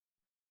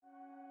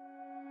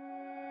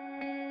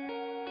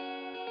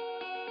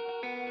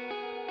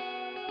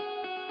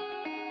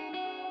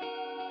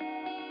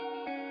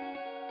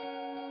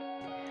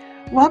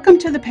Welcome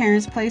to the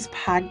Parents Place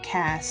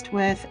podcast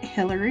with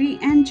Hillary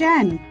and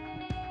Jen.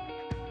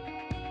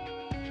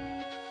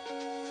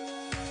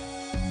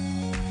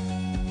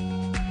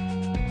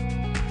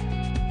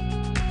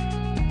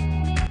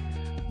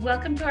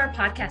 Welcome to our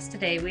podcast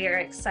today. We are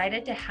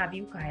excited to have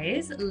you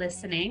guys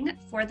listening.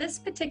 For this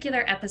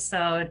particular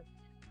episode,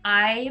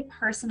 I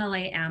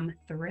personally am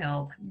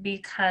thrilled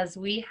because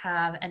we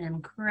have an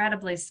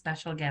incredibly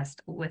special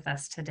guest with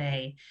us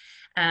today.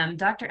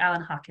 Dr.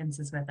 Alan Hawkins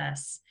is with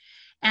us.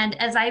 And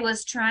as I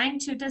was trying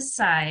to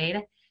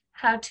decide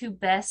how to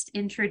best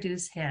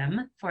introduce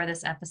him for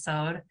this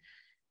episode,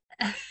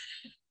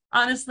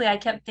 honestly, I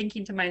kept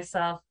thinking to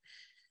myself,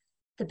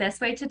 the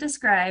best way to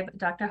describe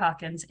Dr.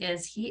 Hawkins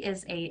is he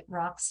is a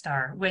rock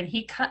star when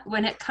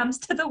it comes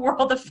to the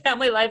world of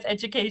family life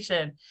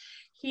education.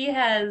 He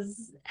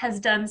has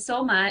done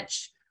so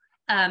much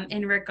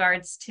in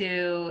regards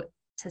to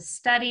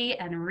study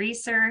and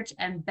research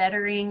and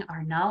bettering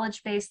our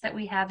knowledge base that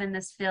we have in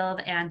this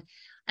field. And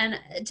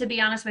to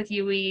be honest with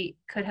you, we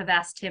could have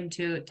asked him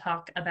to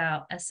talk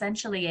about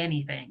essentially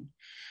anything.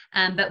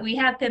 But we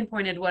have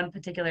pinpointed one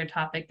particular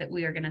topic that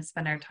we are going to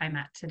spend our time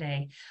at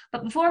today.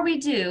 But before we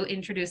do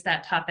introduce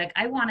that topic,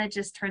 I want to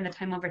just turn the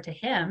time over to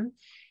him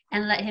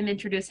and let him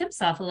introduce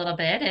himself a little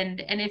bit.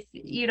 And if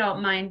you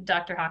don't mind,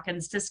 Dr.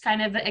 Hawkins, just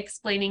kind of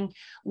explaining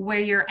where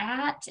you're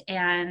at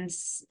and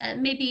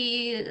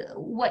maybe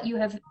what you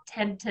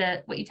tend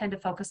to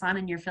focus on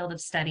in your field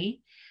of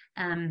study.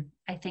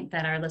 I think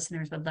that our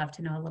listeners would love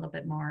to know a little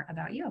bit more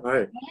about you. All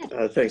right.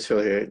 Thanks,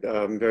 Hillary.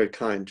 Very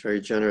kind,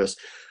 very generous.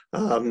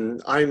 I'm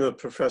a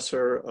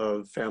professor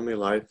of family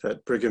life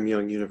at Brigham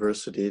Young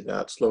University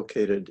that's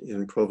located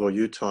in Provo,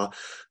 Utah.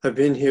 I've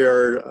been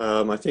here,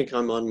 I think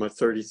I'm on my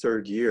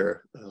 33rd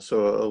year,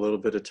 so a little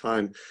bit of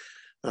time.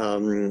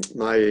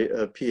 My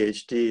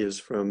PhD is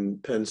from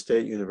Penn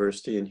State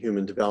University in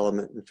Human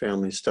Development and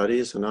Family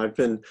Studies, and I've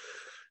been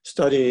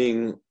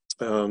studying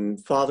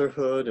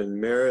fatherhood and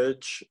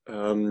marriage,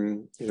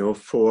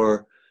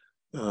 for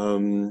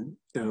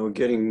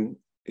getting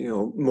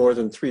more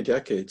than 3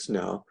 decades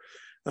now.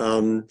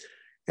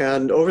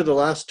 And over the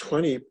last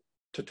 20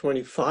 to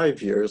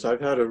 25 years,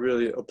 I've had a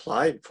really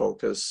applied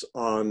focus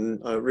on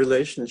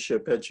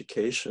relationship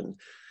education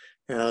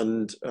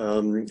and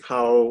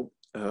how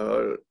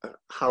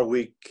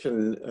we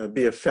can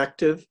be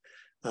effective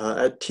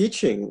at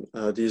teaching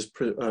these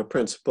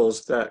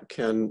principles that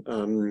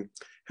can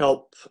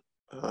help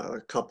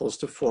couples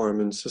to form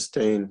and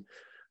sustain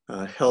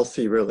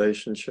healthy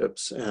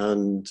relationships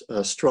and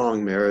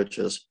strong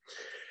marriages.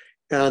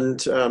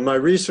 And my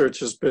research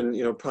has been,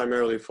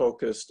 primarily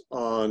focused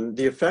on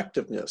the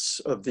effectiveness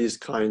of these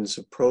kinds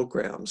of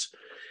programs,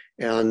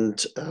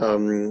 and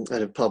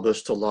have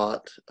published a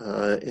lot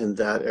in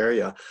that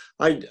area.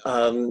 I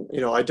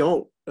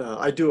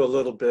do a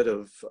little bit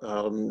of,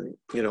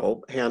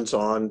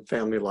 hands-on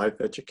family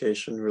life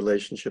education,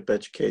 relationship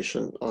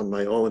education on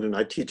my own, and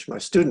I teach my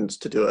students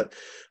to do it.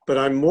 But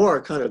I'm more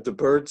kind of the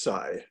bird's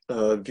eye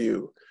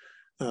view,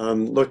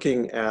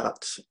 looking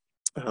at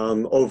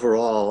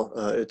overall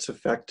its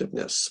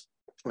effectiveness.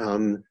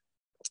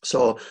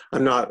 So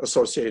I'm not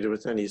associated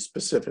with any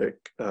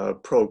specific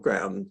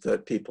program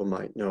that people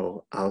might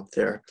know out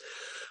there.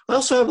 I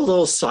also have a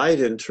little side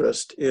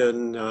interest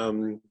in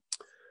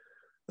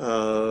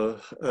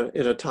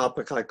a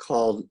topic I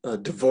call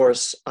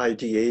divorce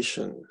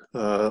ideation,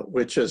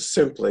 which is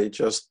simply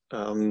just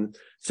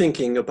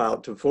thinking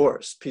about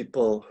divorce,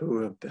 people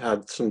who have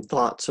had some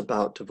thoughts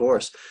about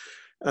divorce.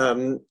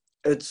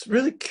 It's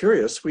really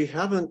curious. We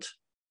haven't,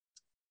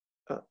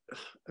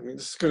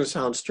 this is going to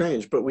sound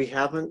strange, but we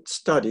haven't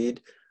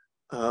studied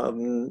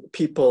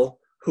people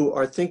who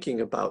are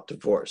thinking about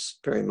divorce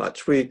very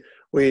much. We've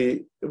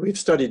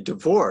studied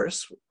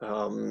divorce,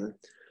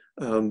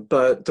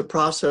 but the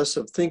process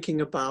of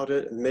thinking about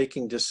it and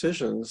making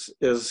decisions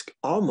is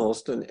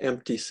almost an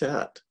empty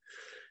set.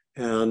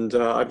 And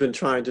I've been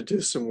trying to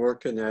do some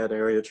work in that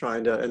area,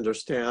 trying to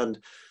understand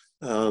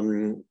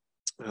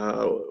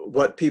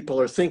what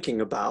people are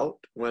thinking about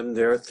when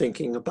they're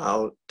thinking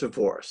about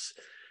divorce.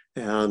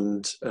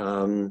 And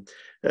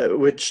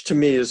which to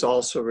me is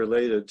also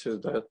related to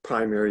the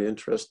primary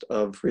interest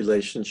of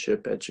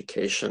relationship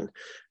education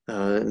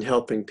and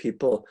helping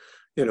people,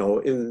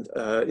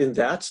 in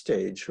that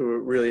stage who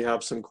really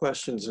have some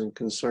questions and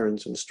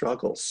concerns and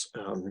struggles.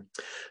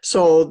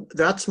 So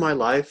that's my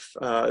life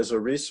as a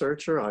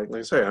researcher. Like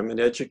I say, I'm an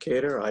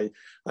educator. I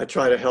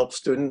try to help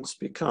students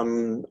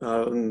become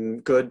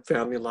good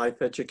family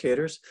life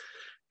educators.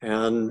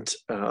 And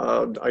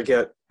I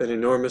get an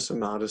enormous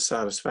amount of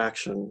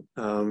satisfaction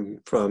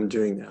from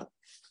doing that.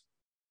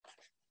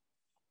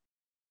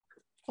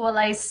 Well,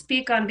 I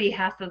speak on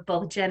behalf of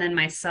both Jen and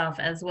myself,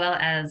 as well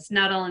as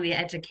not only the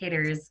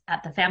educators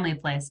at the family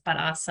place, but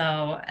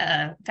also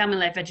family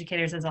life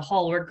educators as a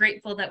whole. We're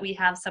grateful that we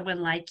have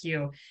someone like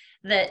you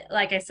that,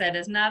 like I said,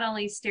 is not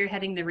only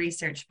spearheading the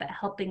research, but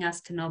helping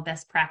us to know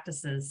best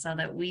practices so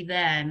that we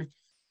then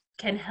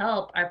can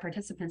help our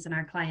participants and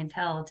our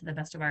clientele to the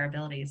best of our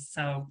abilities.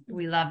 So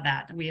we love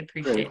that. We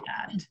appreciate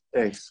that.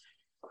 Thanks.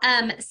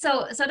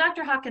 So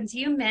Dr. Hawkins,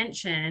 you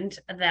mentioned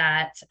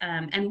that,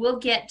 and we'll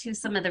get to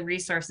some of the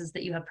resources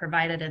that you have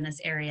provided in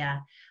this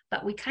area,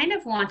 but we kind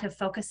of want to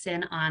focus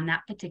in on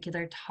that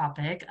particular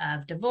topic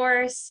of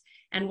divorce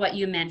and what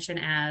you mentioned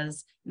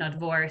as,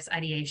 divorce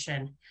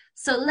ideation.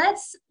 So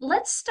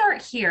let's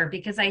start here,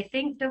 because I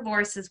think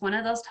divorce is one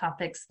of those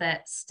topics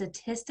that,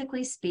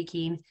 statistically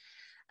speaking,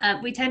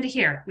 we tend to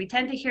hear. We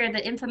tend to hear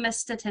the infamous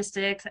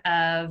statistics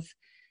of,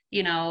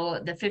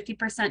 the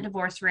 50%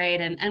 divorce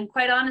rate. And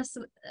quite honest,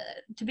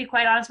 to be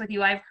quite honest with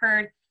you, I've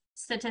heard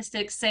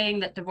statistics saying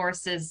that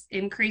divorce is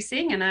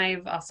increasing, and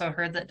I've also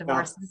heard that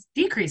divorce is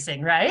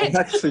decreasing, right? I've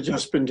actually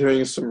just been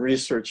doing some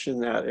research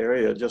in that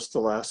area just the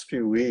last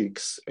few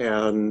weeks,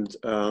 and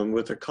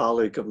with a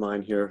colleague of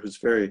mine here who's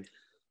very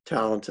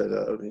talented.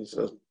 He's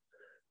a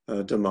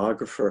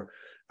demographer.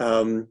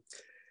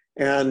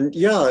 And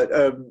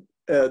yeah,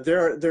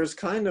 there's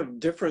kind of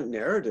different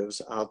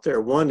narratives out there.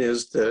 One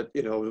is that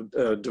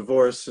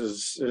divorce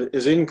is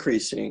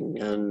increasing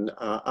and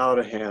out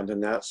of hand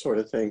and that sort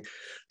of thing.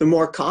 The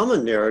more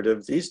common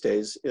narrative these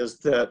days is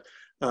that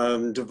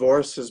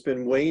divorce has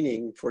been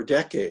waning for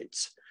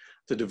decades.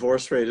 The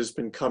divorce rate has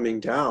been coming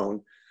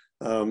down.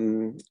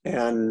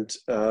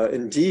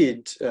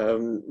 Indeed,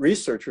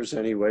 researchers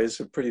anyways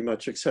have pretty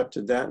much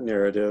accepted that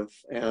narrative.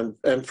 And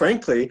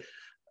frankly,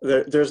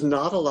 there's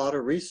not a lot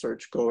of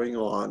research going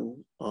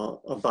on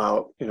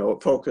about,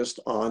 focused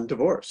on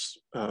divorce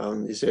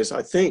these days,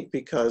 I think,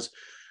 because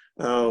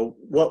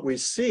what we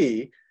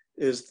see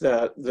is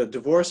that the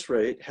divorce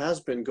rate has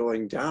been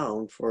going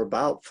down for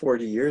about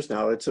 40 years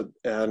now.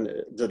 And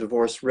the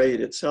divorce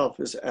rate itself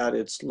is at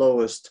its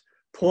lowest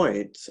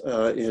point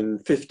in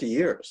 50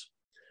 years.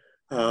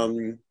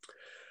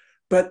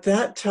 But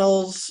that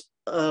tells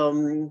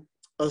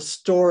a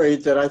story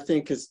that I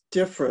think is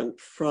different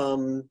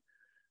from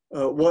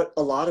what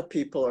a lot of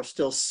people are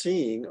still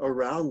seeing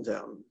around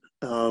them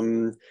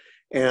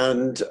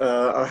and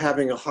are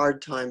having a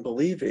hard time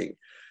believing.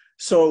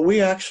 So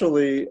we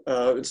actually,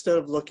 instead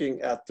of looking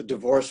at the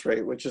divorce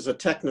rate, which is a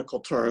technical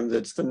term,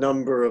 that's the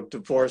number of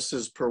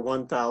divorces per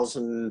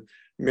 1,000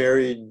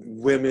 married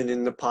women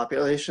in the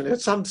population,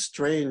 it's some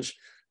strange,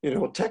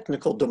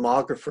 technical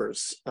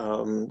demographers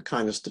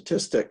kind of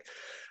statistic.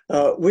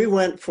 We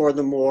went for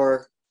the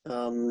more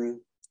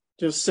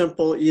just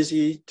simple,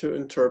 easy to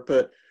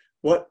interpret,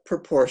 what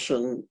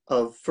proportion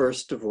of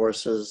first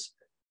divorces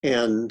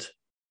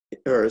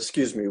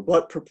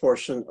what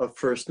proportion of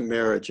first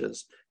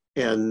marriages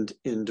end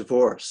in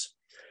divorce?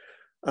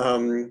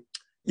 You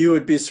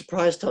would be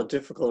surprised how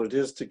difficult it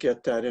is to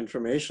get that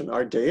information.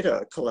 Our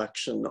data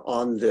collection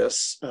on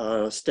this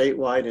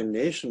statewide and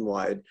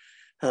nationwide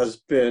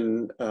has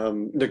been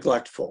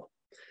neglectful.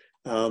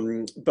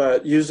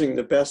 But using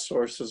the best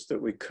sources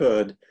that we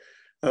could,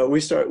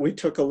 we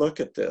took a look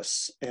at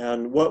this,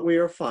 and what we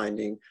are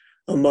finding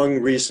among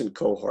recent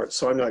cohorts,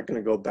 so I'm not going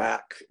to go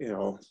back,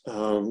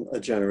 a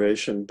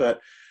generation, but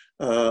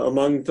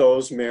among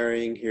those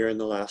marrying here in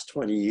the last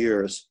 20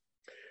 years,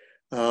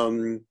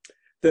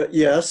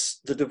 yes,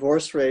 the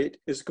divorce rate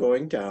is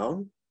going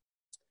down,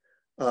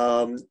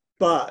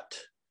 but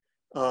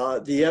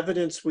the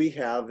evidence we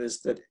have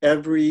is that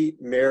every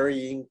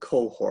marrying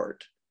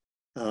cohort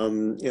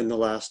in the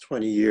last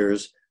 20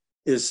 years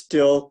is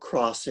still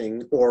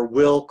crossing or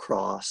will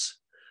cross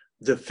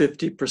the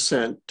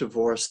 50%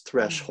 divorce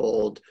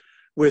threshold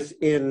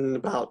within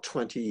about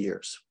 20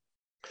 years.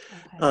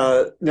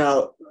 Okay.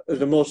 Now,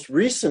 the most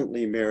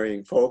recently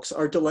marrying folks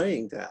are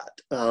delaying that.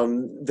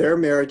 Their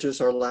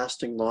marriages are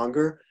lasting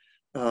longer,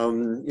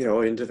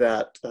 into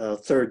that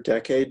third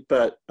decade,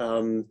 but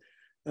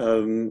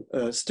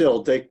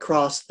still they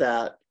cross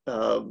that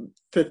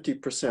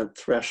 50%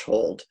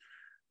 threshold,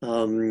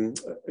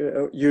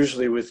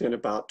 usually within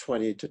about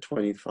 20 to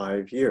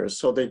 25 years.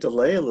 So they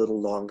delay a little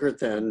longer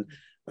than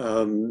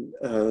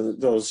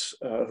those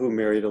who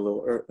married a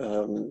little,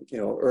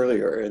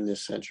 earlier in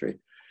this century.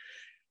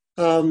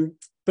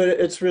 But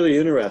it's really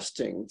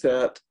interesting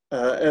that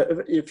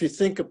if you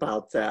think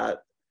about that,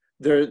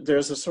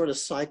 there's a sort of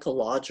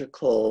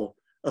psychological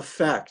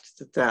effect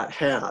that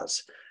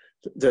has,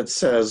 that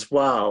says,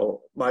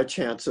 "Wow, my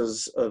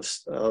chances of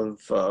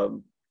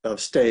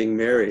staying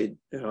married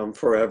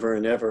forever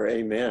and ever,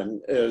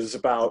 amen, is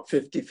about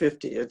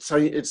 50-50.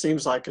 It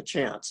seems like a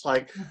chance,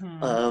 like."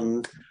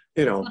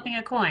 Flipping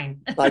a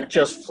coin. Like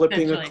just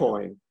flipping a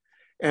coin.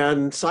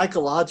 And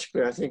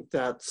psychologically, I think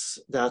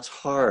that's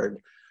hard.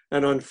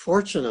 And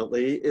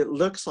unfortunately, it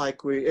looks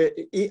like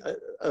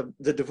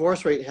the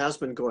divorce rate has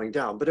been going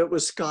down, but it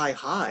was sky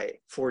high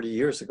 40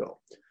 years ago.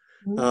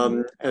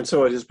 And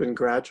so it has been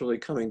gradually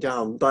coming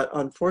down. But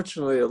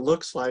unfortunately, it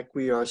looks like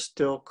we are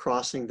still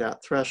crossing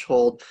that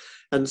threshold.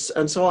 And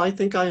so I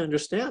think I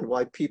understand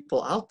why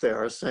people out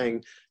there are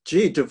saying,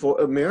 gee,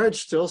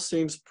 marriage still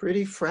seems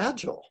pretty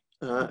fragile.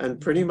 And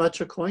pretty much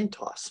a coin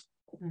toss.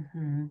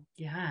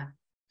 Yeah,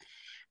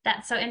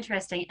 that's so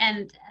interesting.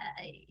 And,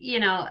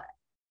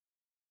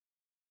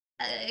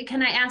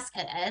 can I ask,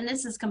 and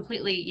this is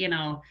completely,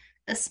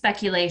 a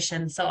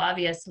speculation. So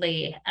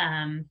obviously,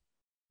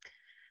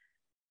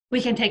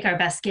 we can take our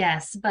best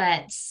guess,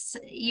 but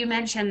you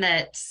mentioned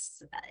that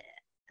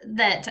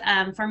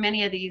for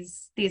many of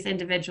these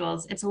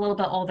individuals, it's a little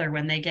bit older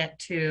when they get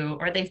to,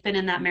 or they've been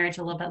in that marriage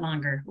a little bit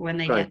longer when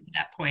they Right. get to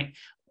that point.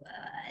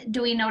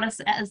 Do we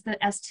notice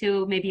as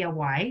to maybe a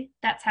why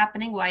that's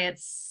happening? Why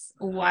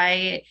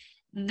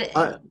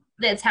I,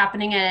 that's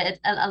happening at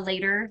a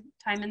later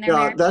time in their yeah,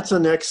 marriage? that's a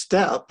next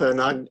step,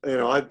 and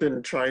I've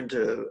been trying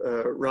to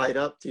write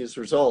up these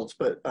results,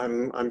 but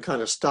I'm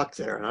kind of stuck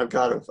there, and I've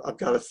got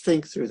to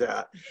think through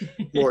that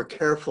more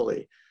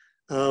carefully.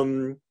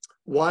 Um,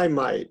 why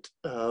might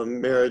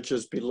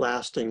marriages be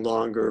lasting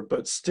longer,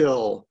 but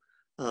still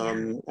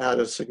Yeah. at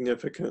a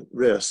significant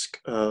risk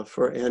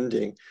for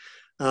ending?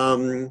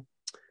 Um,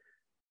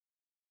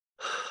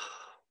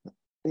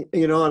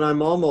 and I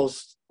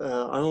almost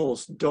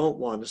don't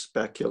want to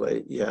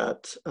speculate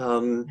yet.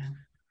 Yeah.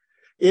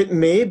 It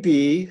may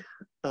be,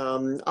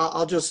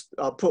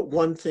 I'll put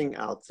one thing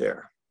out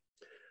there.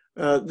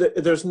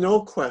 There's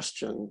no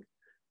question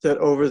that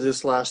over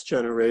this last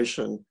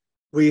generation,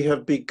 we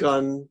have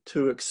begun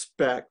to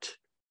expect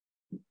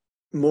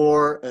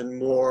more and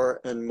more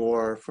and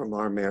more from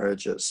our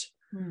marriages.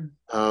 Hmm.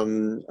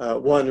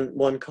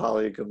 One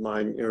colleague of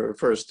mine,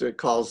 refers to,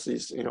 calls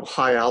these,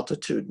 high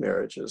altitude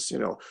marriages.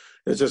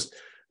 It's just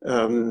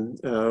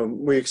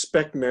we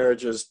expect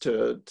marriages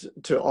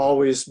to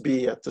always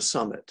be at the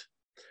summit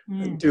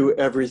and Hmm. do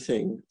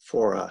everything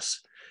for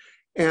us.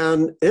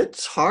 And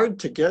it's hard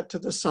to get to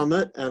the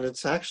summit, and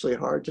it's actually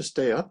hard to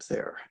stay up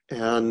there.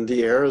 And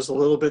the air is a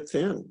little bit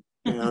thin.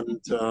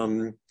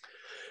 And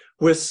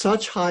with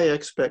such high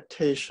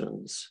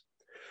expectations,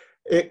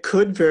 it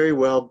could very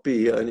well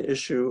be an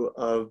issue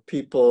of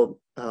people,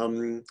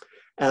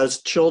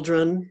 as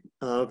children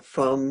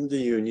from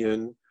the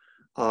union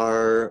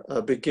are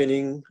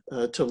beginning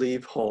to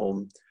leave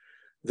home.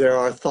 There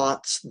are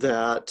thoughts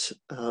that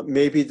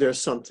maybe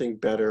there's something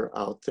better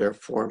out there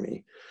for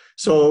me.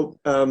 So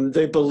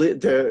they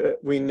believe that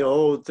we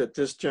know that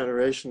this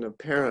generation of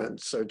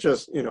parents are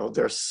just,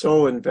 they're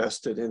so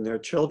invested in their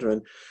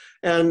children,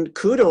 and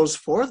kudos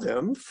for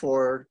them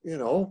for,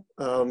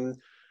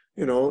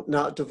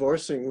 not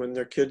divorcing when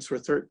their kids were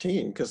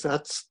 13, because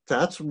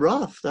that's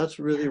rough. That's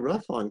really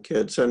rough on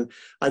kids. And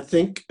I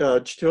think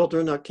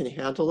children can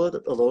handle it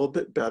a little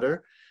bit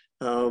better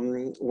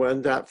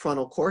when that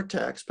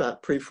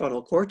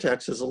prefrontal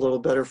cortex is a little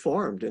better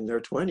formed in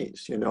their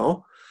 20s,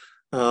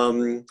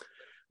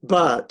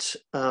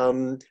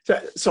 Um,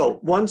 so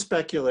one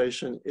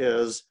speculation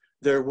is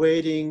they're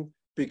waiting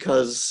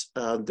because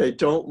they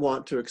don't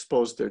want to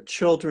expose their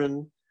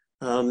children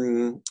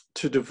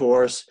to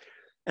divorce,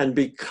 and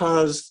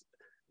because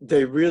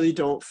they really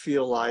don't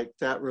feel like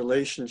that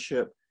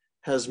relationship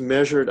has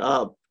measured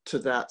up to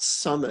that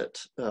summit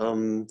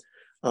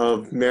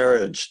of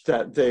marriage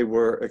that they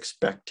were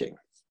expecting.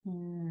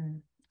 Hmm.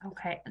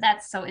 Okay,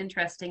 that's so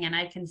interesting. And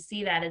I can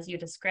see that as you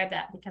describe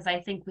that, because I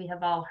think we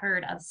have all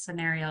heard of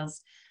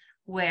scenarios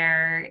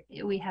where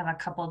we have a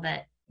couple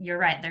that you're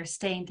right, they're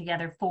staying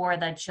together for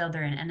the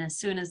children. And as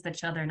soon as the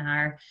children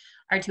are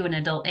to an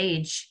adult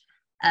age,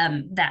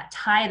 that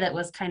tie that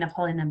was kind of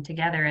holding them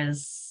together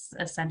is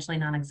essentially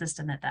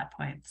non-existent at that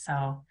point. So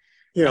I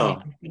Yeah,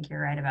 think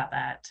you're right about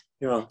that.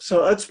 yeah.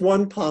 So that's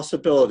one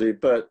possibility,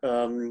 but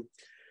I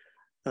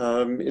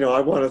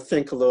want to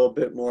think a little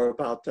bit more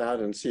about that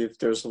and see if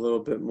there's a little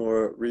bit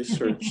more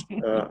research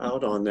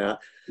out on that.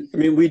 I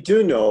mean, we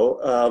do know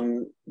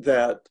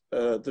that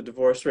the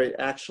divorce rate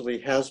actually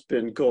has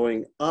been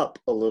going up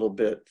a little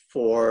bit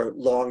for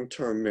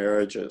long-term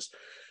marriages.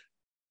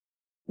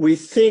 We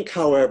think,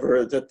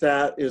 however,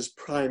 that is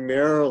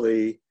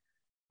primarily,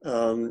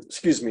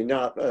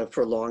 not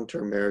for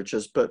long-term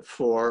marriages, but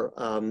for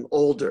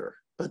older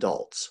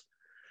adults.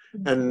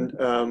 And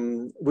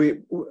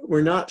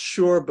we're not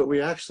sure, but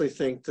we actually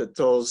think that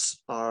those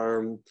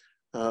are,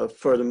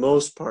 for the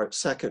most part,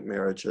 second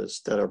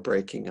marriages that are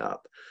breaking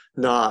up,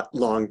 not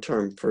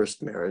long-term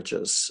first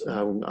marriages.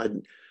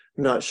 I'm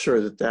not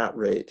sure that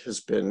rate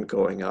has been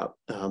going up,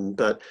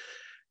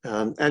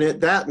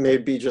 that may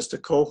be just a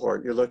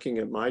cohort. You're looking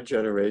at my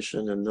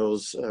generation and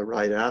those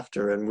right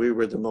after, and we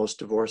were the most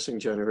divorcing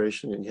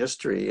generation in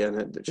history,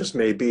 and it just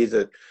may be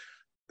that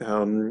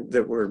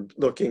that we're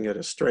looking at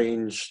a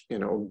strange,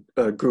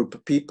 group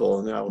of people,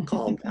 and that will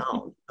calm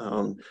down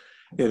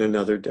in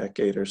another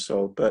decade or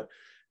so. But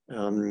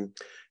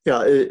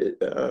yeah,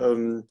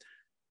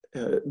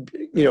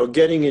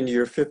 getting into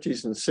your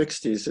 50s and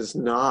 60s is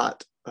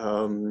not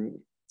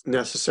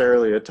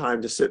necessarily a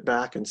time to sit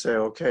back and say,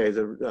 okay,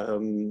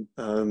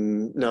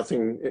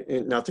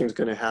 nothing's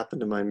going to happen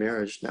to my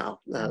marriage now.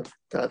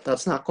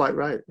 That's not quite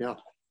right. Yeah.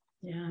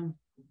 Yeah.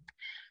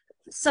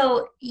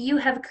 So you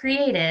have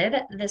created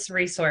this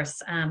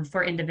resource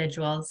for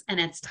individuals, and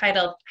it's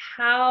titled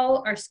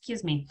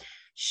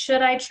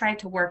Should I Try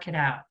to Work It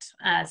Out?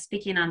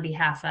 Speaking on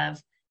behalf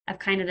of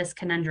kind of this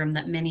conundrum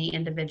that many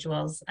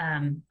individuals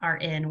are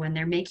in when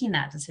they're making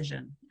that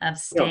decision of Yeah.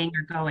 staying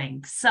or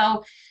going.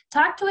 So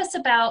talk to us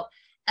about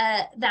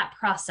that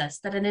process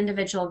that an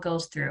individual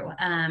goes through.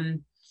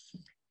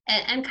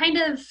 and kind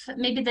of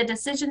maybe the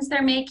decisions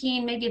they're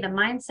making, maybe the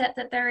mindset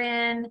that they're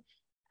in.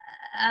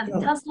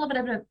 Tell us a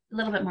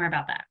little bit more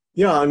about that.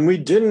 Yeah, and we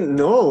didn't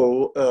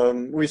know,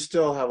 we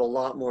still have a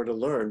lot more to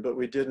learn, but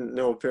we didn't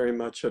know very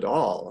much at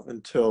all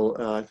until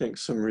I think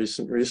some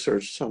recent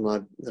research,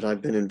 that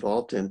I've been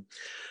involved in.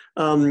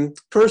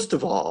 First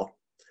of all,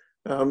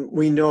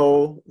 we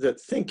know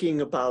that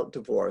thinking about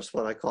divorce,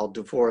 what I call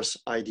divorce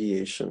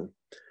ideation,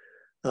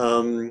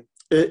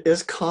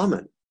 is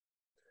common.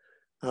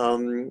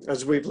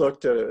 As we've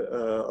looked at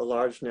a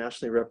large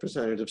nationally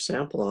representative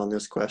sample on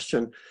this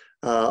question,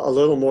 a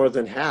little more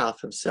than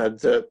half have said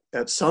that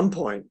at some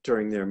point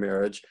during their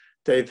marriage,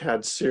 they've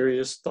had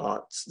serious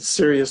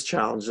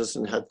challenges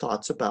and had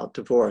thoughts about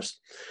divorce.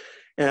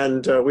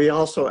 And we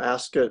also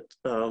asked it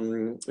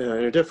in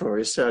a different way.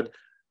 We said,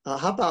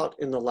 how about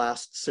in the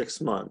last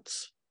 6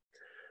 months?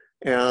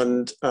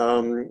 And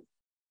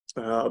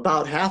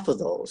about half of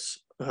those,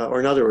 or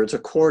in other words, a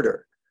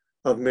quarter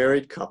of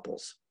married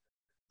couples.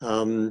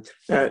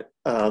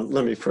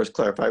 Let me first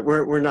clarify.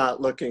 We're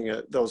not looking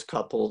at those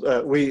couples.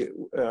 We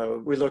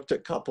looked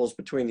at couples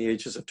between the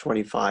ages of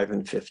 25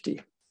 and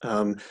 50.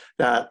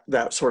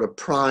 That sort of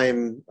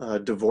prime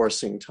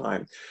divorcing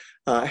time.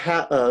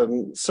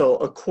 So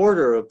a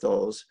quarter of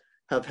those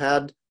have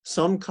had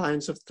some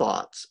kinds of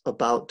thoughts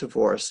about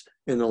divorce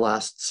in the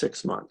last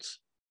 6 months.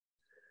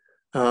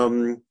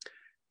 What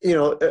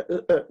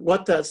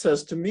that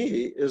says to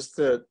me is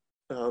that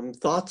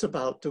thoughts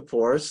about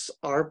divorce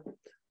are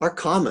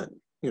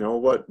common.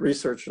 What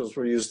researchers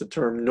will use the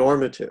term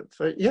normative.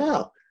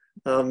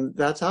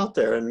 That's out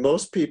there, and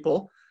most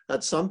people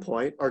at some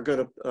point are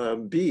going to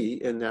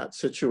be in that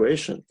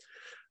situation.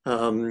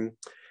 But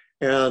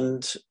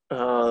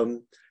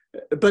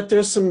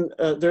there's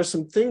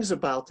some things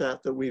about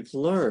that we've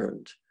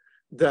learned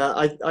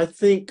that I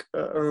think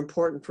are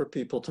important for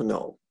people to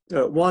know.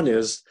 One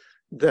is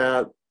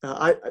that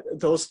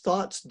those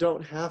thoughts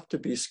don't have to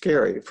be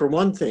scary. For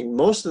one thing,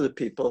 most of the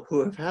people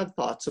who have had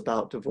thoughts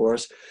about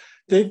divorce,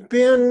 they've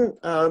been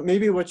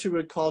maybe what you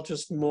would call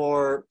just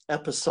more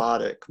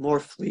episodic, more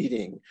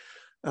fleeting.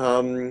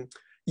 And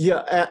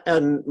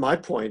my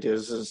point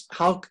is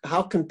how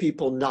can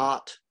people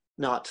not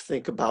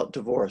think about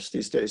divorce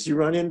these days? You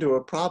run into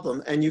a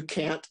problem and you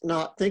can't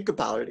not think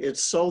about it.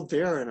 It's so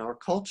there in our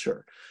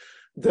culture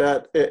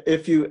that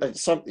if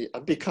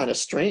it'd be kind of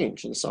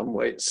strange in some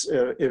ways.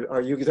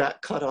 Are you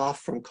that cut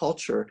off from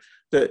culture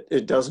that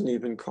it doesn't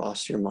even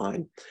cross your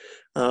mind?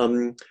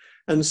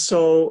 And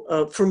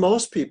so for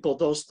most people,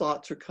 those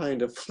thoughts are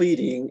kind of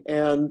fleeting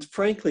and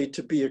frankly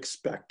to be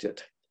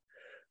expected.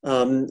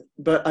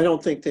 But I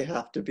don't think they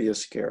have to be as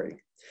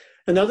scary.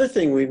 Another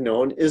thing we've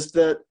known is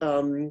that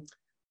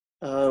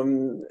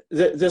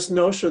this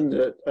notion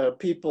that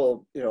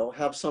people,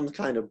 have some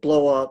kind of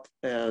blow up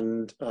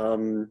and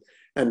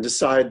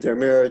decide their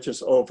marriage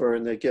is over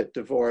and they get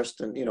divorced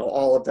and,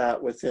 all of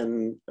that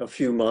within a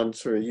few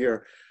months or a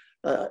year.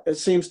 It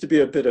seems to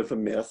be a bit of a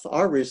myth.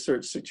 Our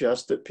research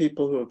suggests that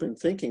people who have been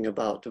thinking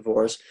about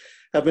divorce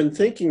have been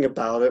thinking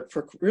about it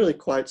for really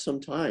quite some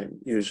time,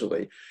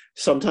 usually.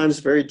 Sometimes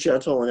very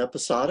gentle and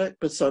episodic,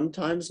 but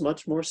sometimes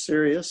much more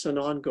serious and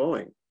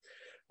ongoing.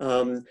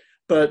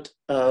 But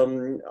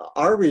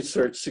our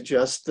research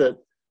suggests that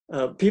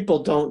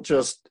people don't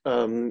just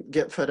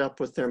get fed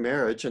up with their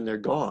marriage and they're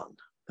gone.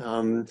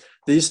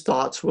 These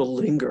thoughts will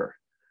linger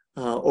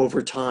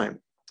over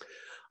time.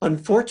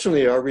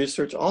 Unfortunately, our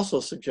research also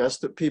suggests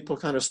that people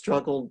kind of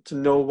struggle to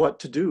know what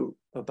to do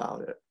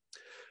about it.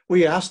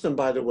 We asked them,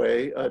 by the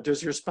way,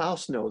 does your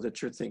spouse know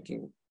that you're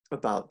thinking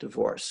about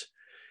divorce?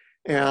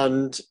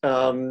 And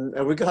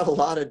we got a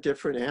lot of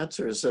different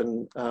answers.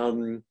 And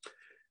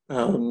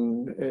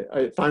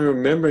if I'm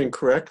remembering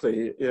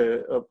correctly,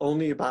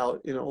 only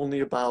about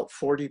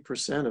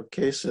 40% of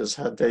cases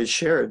had they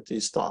shared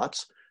these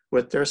thoughts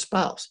with their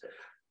spouse.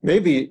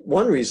 Maybe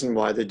one reason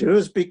why they do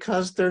is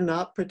because they're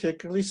not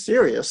particularly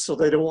serious, so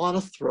they don't want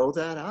to throw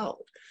that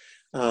out.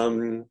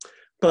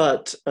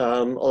 But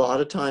a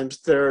lot of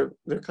times they're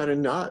kind of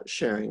not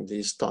sharing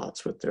these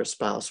thoughts with their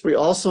spouse. We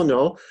also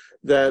know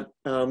that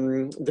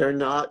they're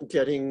not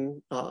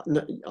getting,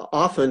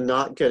 often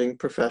not getting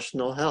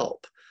professional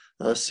help,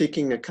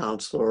 seeking a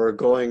counselor or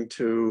going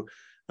to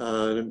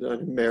a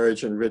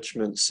marriage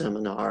enrichment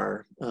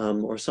seminar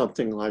or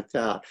something like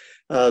that.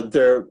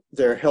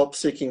 Their help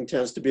seeking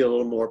tends to be a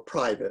little more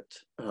private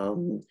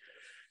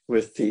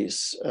with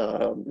these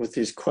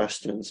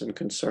questions and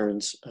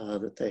concerns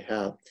that they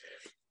have.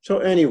 So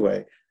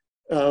anyway,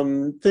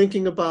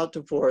 thinking about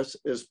divorce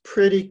is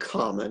pretty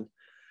common,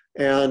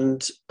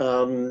 and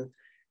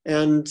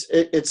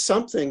it's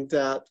something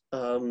that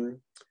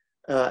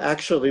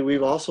actually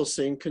we've also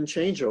seen can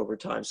change over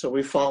time. So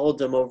we followed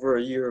them over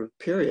a year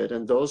period,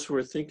 and those who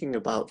are thinking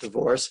about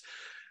divorce,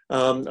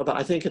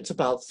 I think it's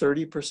about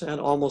 30%,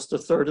 almost a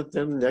third of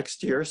them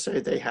next year say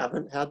they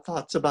haven't had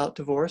thoughts about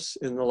divorce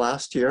in the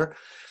last year.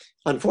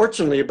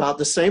 Unfortunately, about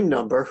the same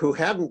number who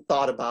hadn't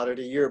thought about it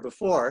a year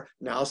before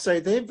now say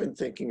they've been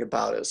thinking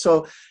about it.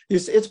 So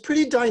it's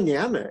pretty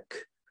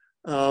dynamic,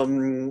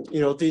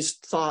 these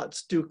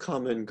thoughts do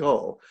come and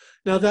go.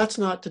 Now, that's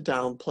not to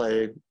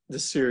downplay the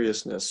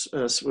seriousness.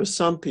 With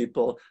some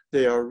people,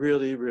 they are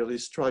really, really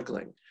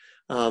struggling.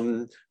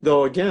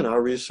 Though, again,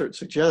 our research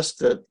suggests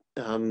that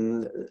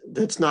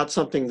that's not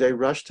something they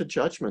rush to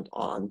judgment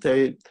on.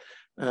 They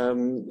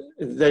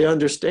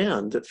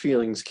understand that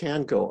feelings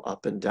can go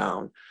up and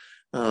down.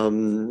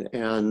 They're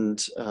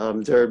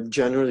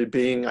generally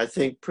being, I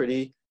think,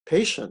 pretty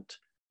patient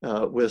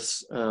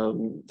with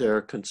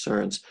their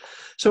concerns.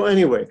 So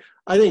anyway,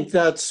 I think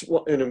that's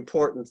an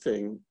important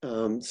thing,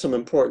 some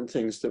important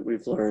things that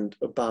we've learned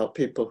about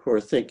people who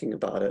are thinking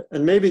about it.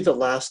 And maybe the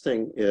last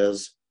thing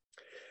is,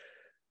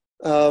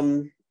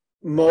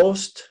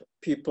 most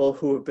people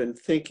who have been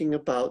thinking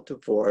about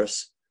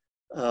divorce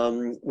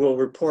will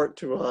report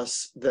to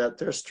us that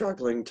they're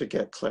struggling to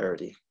get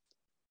clarity.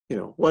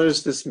 What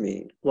does this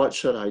mean? What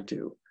should I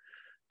do?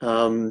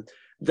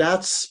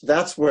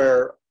 That's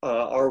where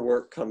our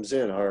work comes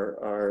in,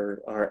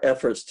 our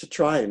efforts to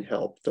try and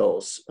help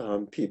those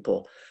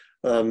people.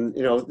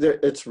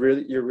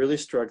 You're really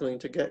struggling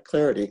to get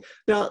clarity.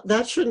 Now,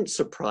 that shouldn't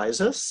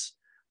surprise us.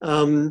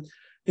 These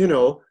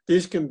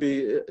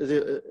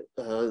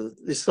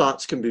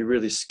thoughts can be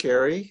really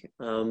scary,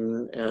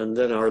 and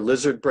then our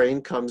lizard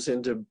brain comes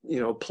into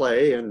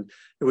play, and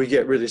we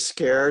get really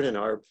scared, and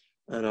our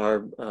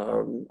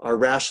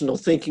rational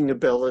thinking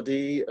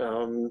ability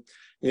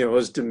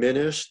is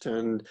diminished,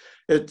 and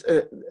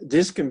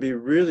these can be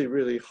really,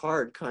 really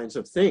hard kinds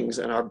of things,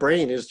 and our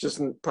brain is just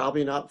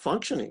probably not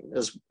functioning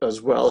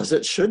as well as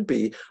it should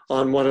be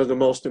on one of the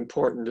most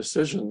important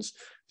decisions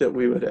that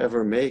we would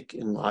ever make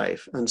in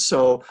life. And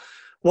so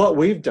what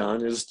we've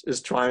done is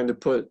trying to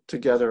put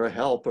together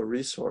a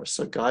resource,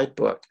 a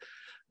guidebook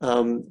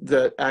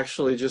that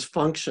actually just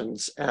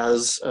functions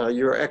as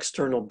your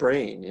external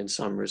brain in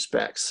some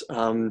respects.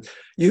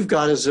 You've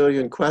got a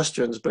zillion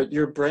questions, but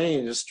your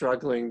brain is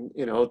struggling,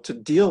 to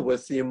deal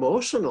with the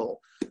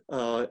emotional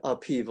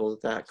upheaval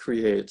that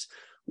creates.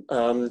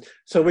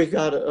 So we've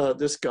got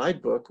this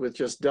guidebook with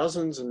just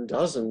dozens and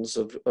dozens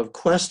of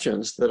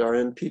questions that are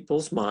in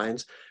people's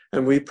minds,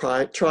 and we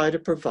try to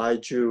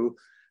provide you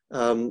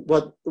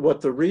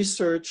what the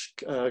research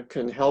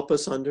can help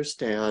us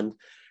understand,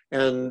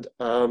 and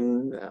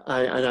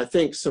I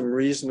think some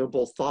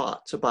reasonable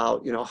thoughts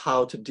about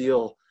how to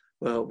deal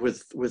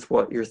with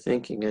what you're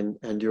thinking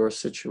and your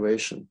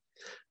situation.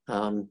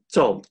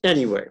 So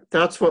anyway,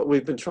 that's what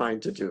we've been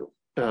trying to do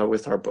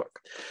with our book.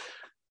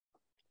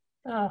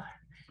 Oh,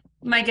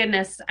 my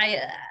goodness.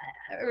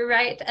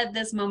 Right at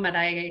this moment,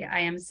 I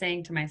am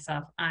saying to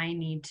myself, I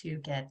need to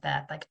get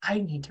that. Like, I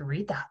need to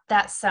read that.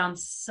 That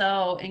sounds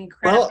so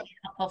incredibly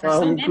helpful for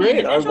so many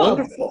great, individuals.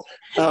 wonderful.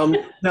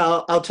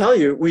 Now, I'll tell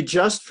you, we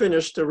just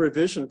finished a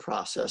revision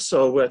process.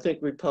 So I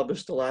think we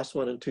published the last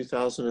one in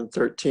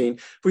 2013.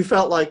 We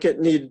felt like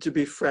it needed to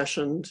be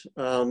freshened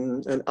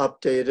and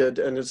updated,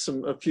 and it's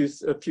a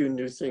few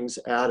new things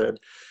added.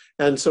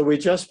 And so we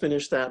just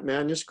finished that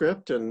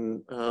manuscript,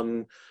 and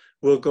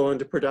we'll go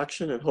into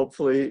production, and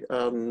hopefully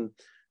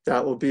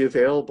that will be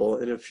available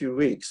in a few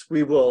weeks.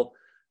 We've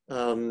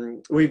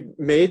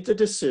made the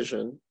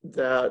decision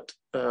that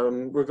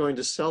we're going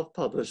to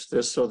self-publish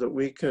this so that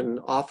we can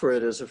offer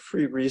it as a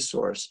free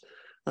resource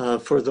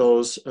for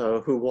those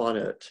who want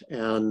it.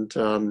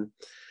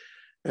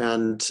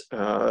 And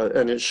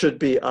it should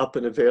be up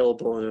and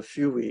available in a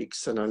few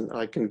weeks, and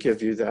I can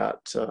give you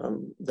that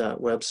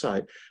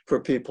website for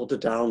people to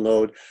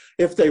download.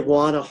 If they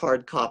want a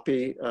hard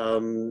copy, I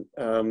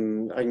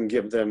can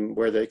give them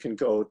where they can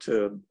go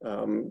to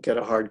get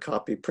a hard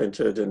copy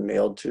printed and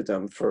mailed to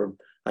them for,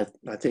 I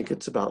think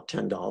it's about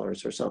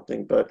 $10 or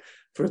something. But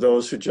for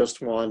those who just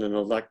want an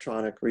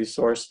electronic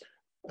resource,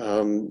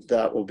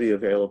 that will be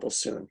available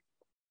soon.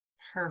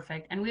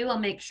 Perfect. And we will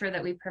make sure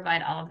that we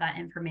provide all of that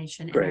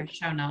information in Great. our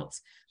show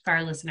notes for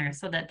our listeners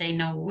so that they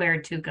know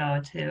where to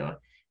go to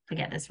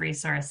get this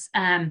resource.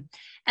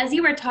 As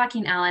you were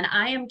talking, Alan,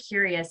 I am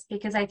curious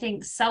because I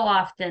think so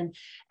often,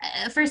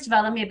 first of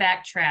all, let me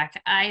backtrack.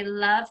 I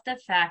love the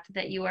fact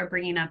that you are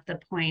bringing up the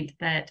point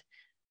that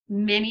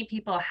many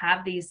people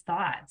have these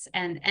thoughts,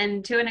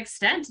 and to an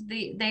extent,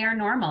 they are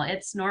normal.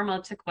 It's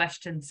normal to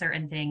question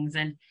certain things.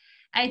 And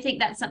I think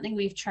that's something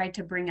we've tried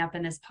to bring up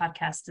in this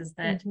podcast, is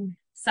that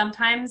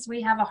sometimes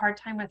we have a hard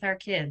time with our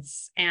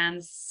kids,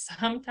 and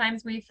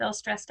sometimes we feel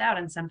stressed out,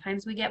 and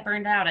sometimes we get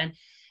burned out.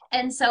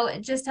 And so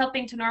just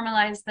helping to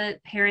normalize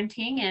that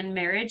parenting and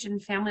marriage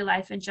and family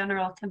life in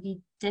general can be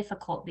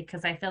difficult,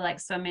 because I feel like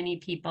so many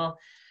people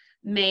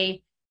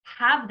may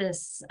have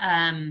this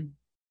thought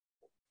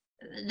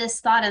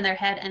in their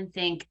head and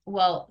think,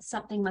 well,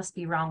 something must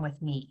be wrong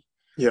with me.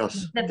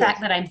 Yes. The fact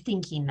that I'm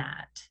thinking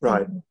that.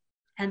 Right.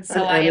 And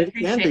so I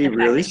appreciate it can be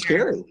really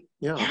scary.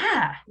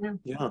 Yeah.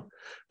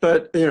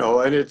 But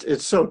and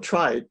it's so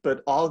trite,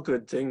 but all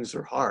good things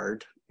are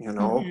hard.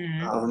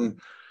 To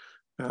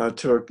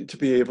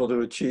be able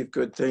to achieve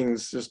good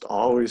things just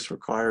always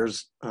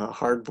requires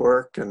hard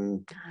work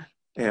and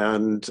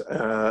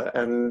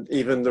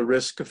even the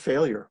risk of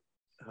failure.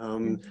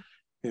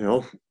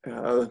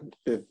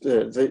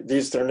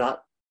 These are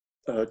not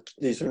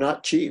these are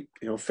not cheap.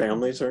 You know,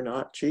 families are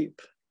not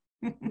cheap.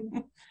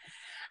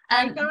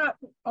 I got,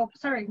 oh,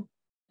 sorry.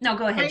 No,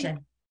 go ahead,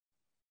 Jen.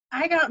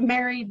 I got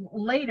married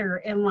later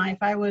in life.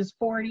 I was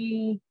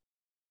 42,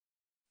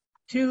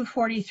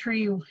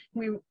 43.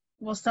 We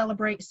will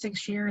celebrate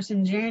 6 years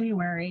in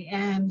January.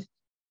 And,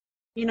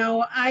 you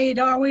know, I had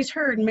always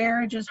heard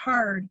marriage is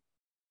hard.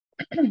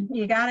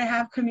 You got to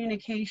have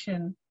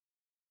communication.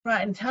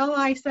 But until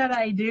I said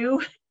I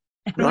do,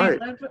 and Right.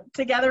 we lived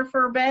together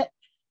for a bit,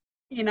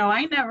 you know,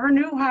 I never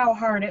knew how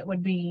hard it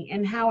would be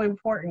and how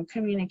important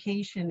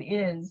communication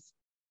is,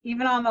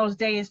 even on those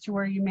days to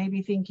where you may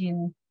be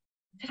thinking,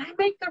 did I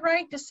make the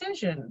right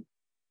decision?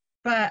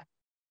 But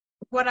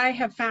what I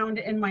have found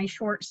in my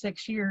short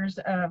 6 years,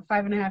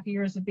 5.5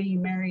 years of being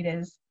married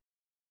is,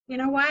 you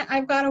know what,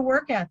 I've got to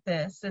work at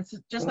this. It's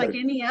just Right. like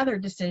any other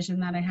decision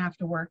that I have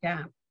to work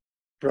at.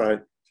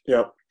 Right.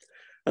 Yep.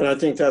 And I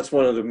think that's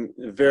one of the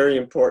very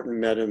important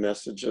meta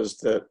messages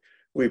that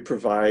we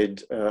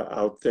provide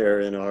out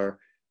there in our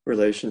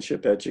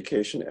relationship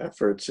education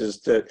efforts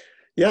is that,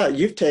 yeah,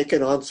 you've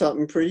taken on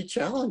something pretty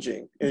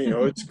challenging. And, you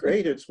know, it's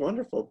great, it's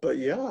wonderful, but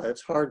yeah,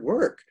 it's hard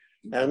work.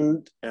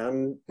 And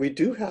we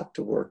do have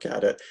to work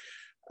at it.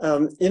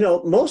 You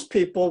know, most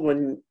people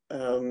and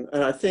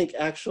I think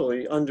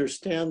actually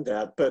understand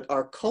that, but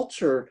our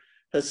culture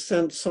has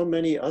sent so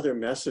many other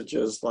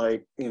messages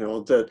like, you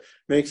know, that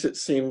makes it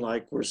seem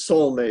like we're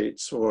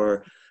soulmates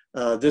or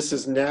this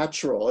is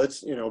natural.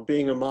 It's, you know,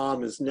 being a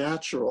mom is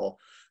natural.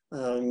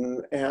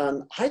 And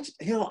I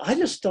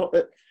just don't,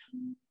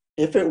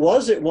 if it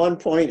was at one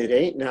point, it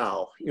ain't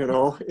now, you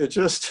know, it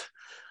just,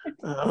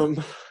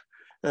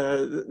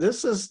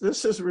 this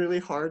is really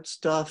hard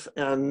stuff,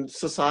 and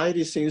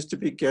society seems to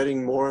be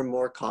getting more and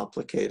more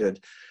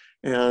complicated.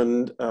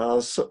 And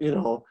so, you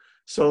know,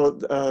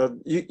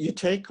 you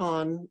take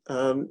on,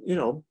 you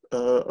know,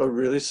 a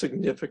really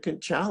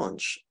significant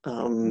challenge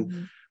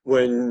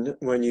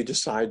when you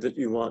decide that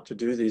you want to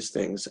do these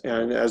things.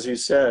 And as you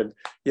said,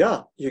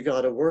 yeah, you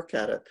got to work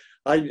at it.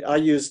 I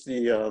use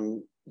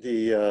the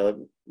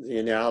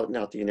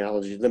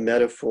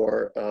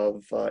metaphor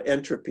of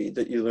entropy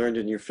that you learned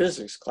in your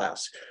physics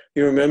class.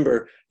 You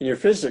remember in your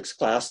physics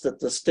class that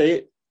the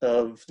state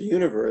of the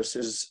universe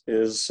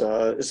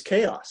is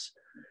chaos.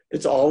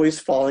 It's always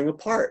falling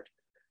apart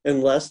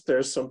unless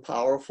there's some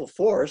powerful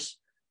force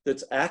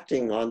that's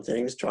acting on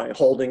things,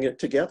 holding it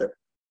together.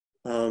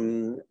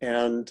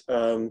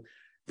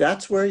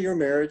 That's where your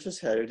marriage is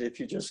headed if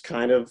you just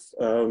kind of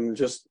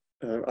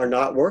are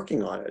not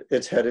working on it.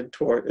 It's headed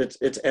toward,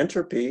 its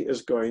entropy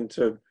is going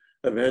to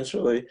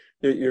eventually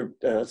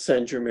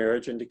send your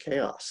marriage into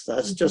chaos.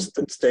 That's just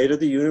the state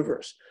of the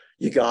universe.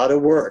 You got to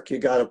work. You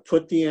got to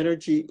put the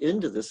energy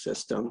into the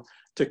system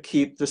to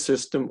keep the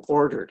system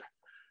ordered.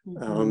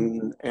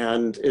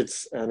 And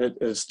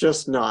it's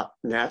just not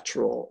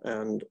natural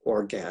and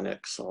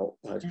organic. So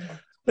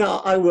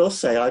now I will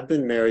say I've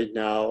been married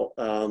now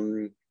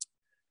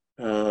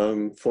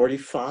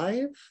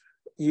 45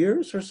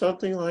 years or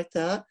something like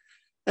that.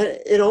 And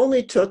it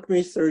only took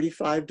me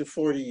 35 to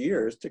 40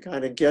 years to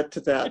kind of get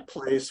to that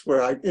place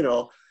where I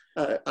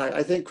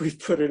think we've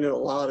put in a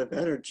lot of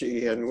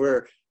energy and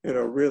we're in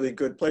a really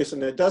good place.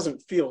 And it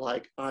doesn't feel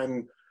like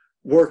I'm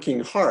working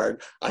hard.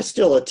 I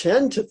still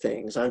attend to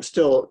things. I'm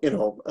still, you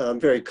know,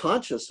 very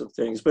conscious of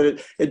things,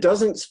 but it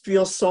doesn't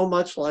feel so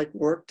much like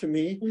work to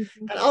me.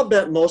 And I'll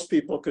bet most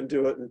people can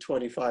do it in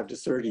 25 to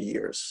 30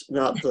 years,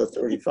 not the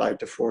 35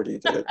 to 40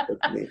 that it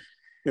took me,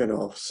 you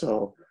know,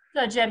 so.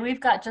 So Jen, we've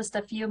got just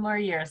a few more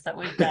years that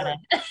we've got it.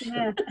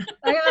 Yeah,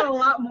 I got a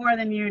lot more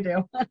than you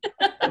do.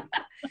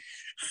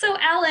 So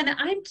Alan,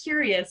 I'm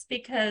curious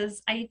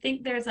because I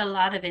think there's a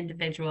lot of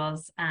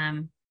individuals,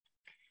 and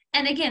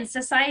again,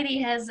 society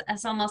has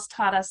almost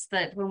taught us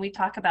that when we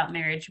talk about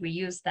marriage, we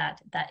use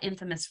that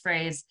infamous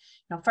phrase,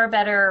 you know, for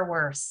better or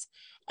worse.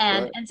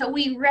 And so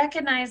we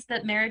recognize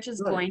that marriage is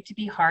going to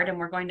be hard and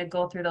we're going to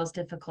go through those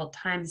difficult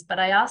times. But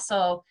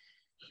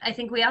I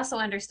think we also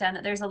understand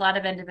that there's a lot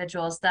of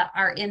individuals that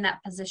are in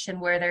that position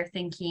where they're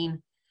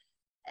thinking,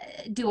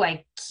 do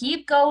I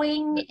keep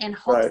going in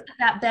hopes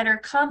that better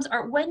comes?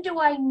 Or when do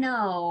I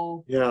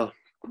know? Yeah.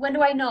 When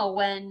do I know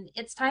when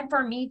it's time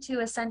for me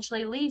to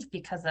essentially leave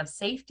because of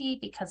safety,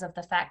 because of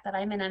the fact that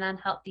I'm in an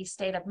unhealthy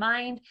state of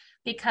mind,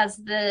 because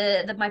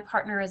my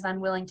partner is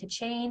unwilling to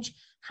change?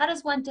 How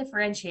does one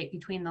differentiate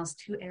between those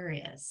two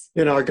areas?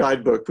 In our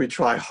guidebook, we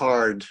try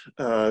hard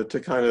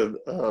to kind of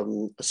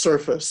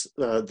surface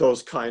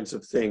those kinds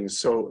of things.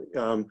 So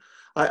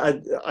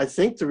I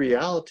think the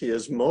reality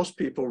is most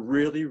people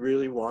really,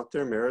 really want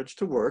their marriage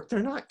to work. They're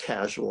not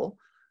casual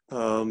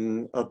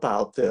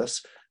about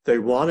this. They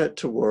want it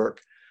to work.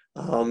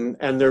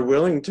 And they're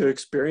willing to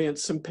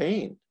experience some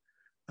pain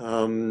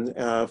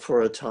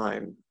for a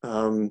time,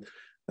 you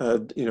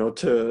know,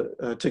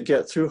 to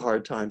get through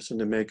hard times and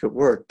to make it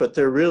work. But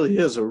there really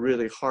is a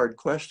really hard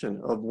question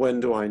of when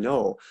do I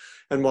know?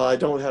 And while I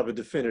don't have a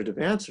definitive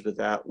answer to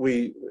that,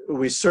 we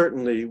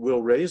certainly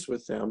will raise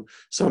with them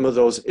some of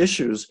those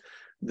issues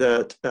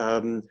that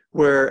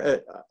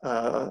where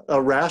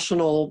a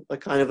rational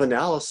kind of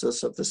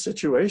analysis of the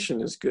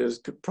situation is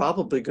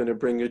probably going to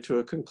bring you to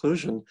a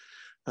conclusion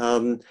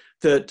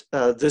that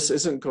this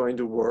isn't going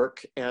to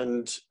work,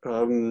 and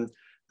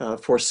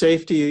for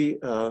safety,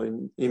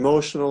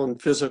 emotional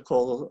and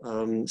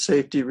physical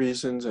safety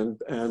reasons,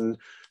 and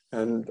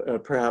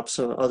perhaps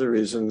some other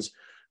reasons,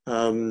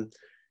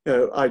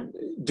 I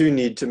do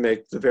need to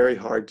make the very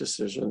hard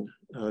decision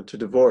to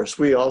divorce.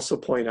 We also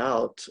point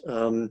out,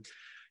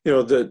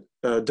 that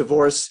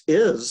divorce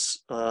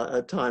is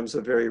at times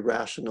a very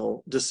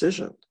rational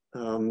decision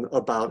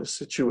about a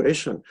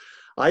situation.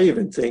 I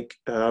even think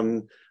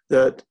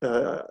that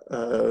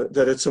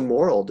it's a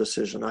moral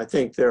decision. I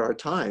think there are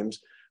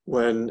times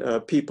when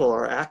people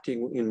are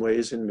acting in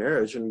ways in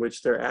marriage in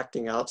which they're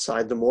acting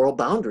outside the moral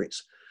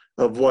boundaries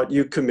of what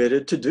you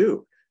committed to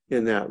do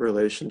in that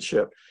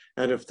relationship.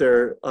 And if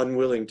they're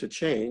unwilling to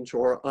change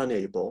or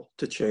unable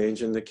to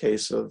change, in the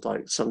case of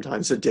like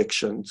sometimes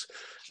addictions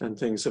and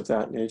things of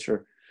that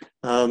nature,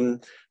 then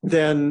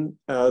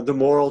the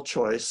moral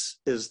choice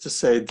is to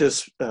say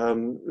this,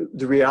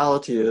 the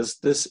reality is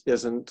this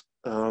isn't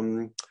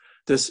a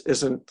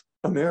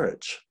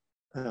marriage.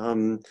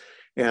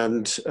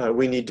 And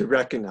we need to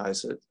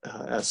recognize it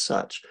as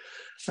such.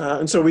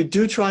 And so we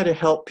do try to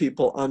help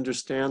people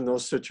understand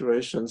those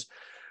situations.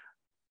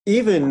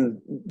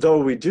 Even though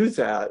we do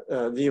that,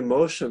 the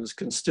emotions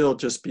can still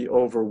just be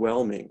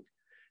overwhelming.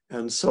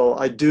 And so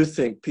I do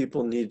think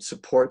people need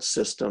support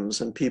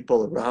systems and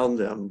people around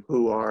them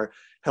who are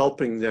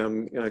helping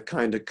them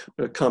kind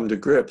of come to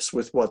grips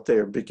with what they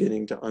are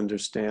beginning to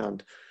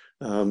understand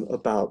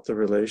about the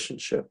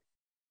relationship.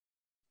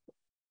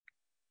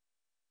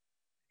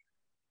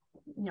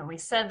 We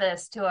said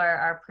this to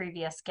our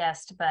previous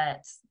guest,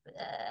 but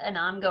an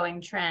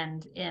ongoing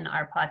trend in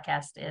our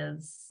podcast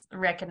is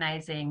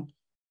recognizing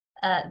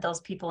those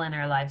people in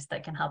our lives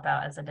that can help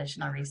out as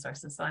additional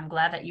resources. So I'm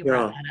glad that you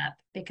brought that up,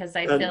 because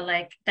I feel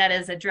like that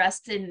is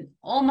addressed in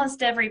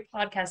almost every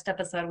podcast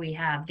episode we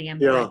have, the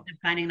importance of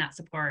finding that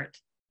support.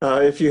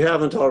 If you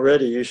haven't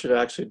already, you should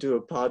actually do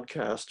a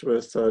podcast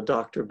with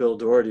Dr. Bill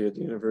Doherty at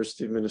the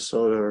University of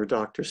Minnesota, or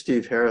Dr.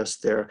 Steve Harris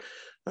there.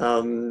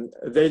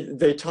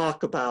 They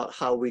talk about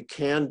how we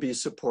can be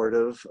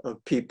supportive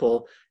of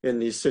people in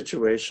these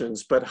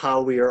situations, but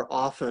how we are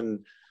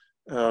often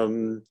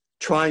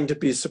trying to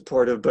be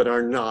supportive but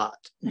are not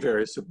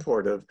very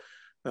supportive.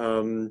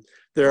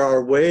 There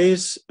are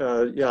ways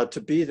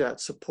to be that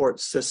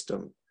support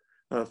system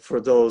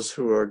for those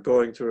who are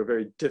going through a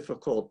very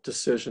difficult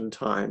decision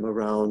time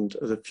around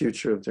the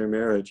future of their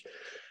marriage.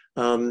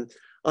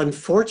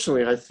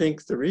 Unfortunately, I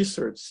think the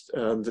research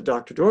that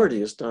Dr.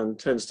 Doherty has done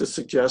tends to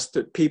suggest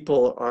that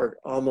people are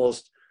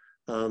almost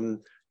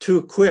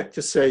too quick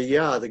to say,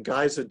 yeah, the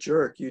guy's a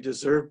jerk, you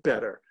deserve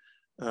better.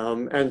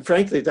 And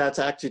frankly, that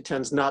actually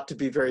tends not to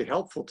be very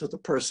helpful to the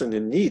person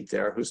in need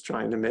there who's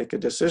trying to make a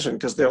decision,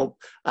 because they'll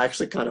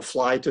actually kind of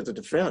fly to the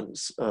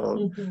defense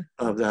of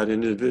that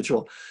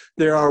individual.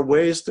 There are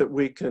ways that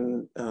we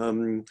can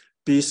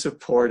be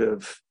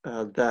supportive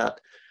that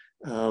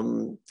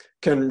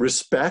can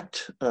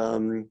respect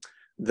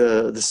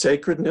the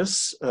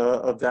sacredness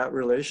of that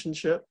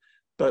relationship,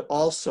 but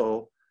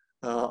also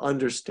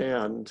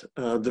understand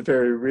the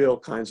very real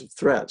kinds of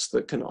threats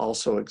that can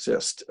also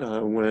exist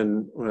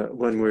when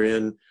we're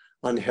in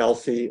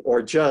unhealthy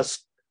or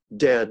just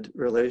dead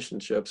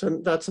relationships.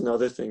 And that's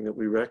another thing that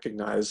we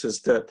recognize,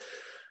 is that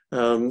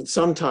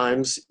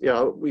sometimes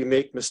we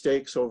make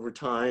mistakes over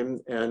time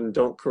and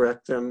don't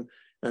correct them,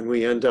 and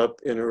we end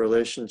up in a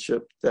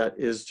relationship that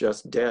is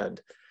just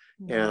dead,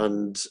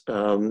 and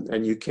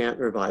you can't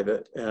revive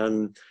it.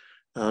 And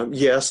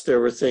yes,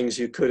 there were things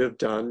you could have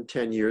done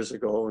 10 years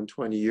ago and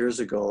 20 years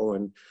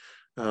ago,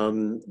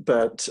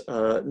 but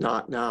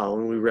not now.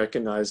 And we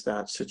recognize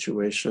that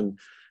situation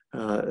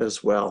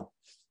as well.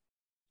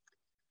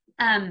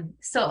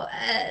 So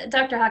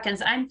Dr.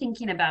 Hawkins, I'm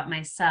thinking about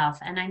myself,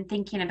 and I'm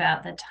thinking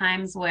about the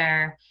times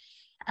where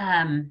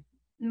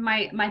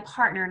my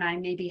partner and I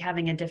may be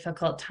having a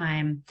difficult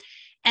time.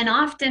 And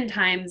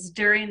oftentimes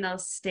during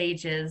those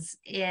stages,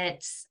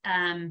 it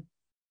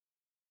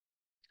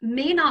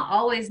may not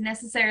always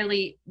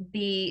necessarily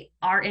be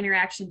our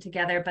interaction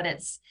together, but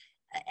it's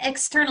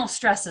external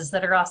stresses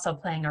that are also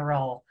playing a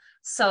role.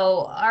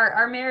 So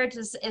our marriage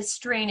is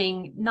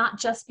straining, not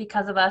just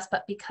because of us,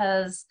 but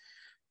because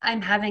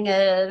I'm having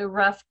a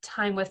rough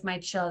time with my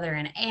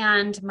children,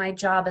 and my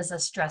job is a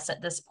stress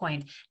at this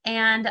point,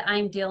 and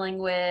I'm dealing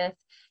with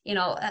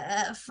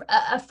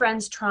a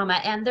friend's trauma,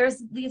 and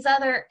there's these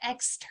other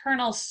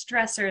external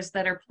stressors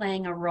that are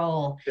playing a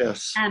role.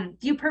 Yes. Do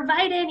you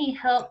provide any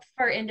help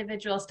for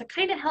individuals to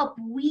kind of help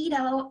weed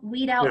out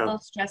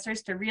those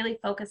stressors, to really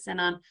focus in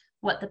on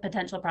what the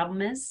potential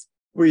problem is?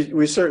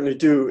 We certainly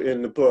do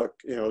in the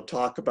book,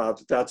 talk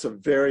about that's a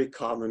very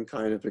common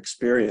kind of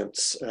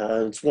experience.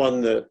 It's one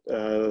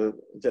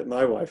that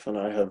my wife and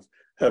I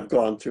have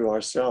gone through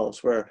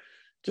ourselves, where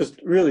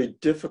just really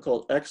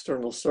difficult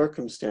external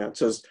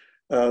circumstances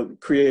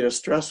create a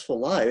stressful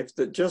life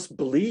that just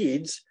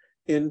bleeds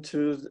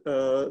into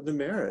the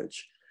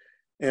marriage.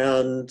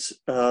 And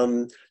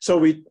so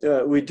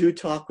we do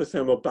talk with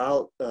them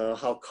about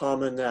how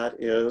common that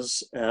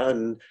is,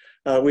 and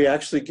we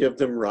actually give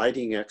them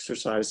writing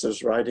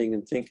exercises, writing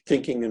and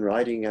thinking and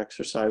writing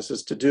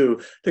exercises to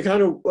do to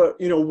kind of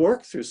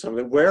work through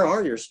something. Where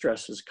are your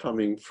stresses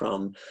coming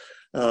from?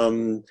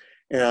 And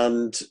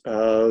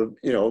are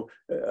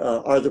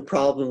the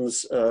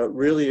problems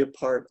really a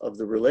part of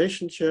the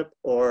relationship,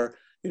 or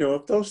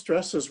if those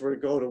stresses were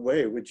to go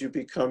away, would you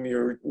become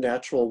your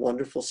natural,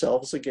 wonderful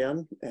selves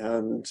again?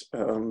 And,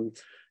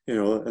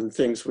 and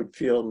things would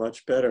feel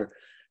much better.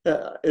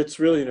 It's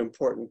really an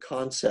important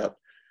concept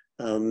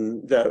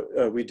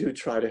that we do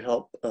try to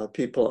help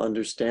people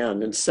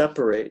understand and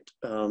separate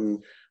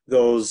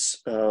those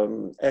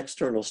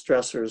external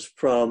stressors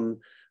from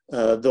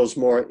those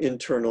more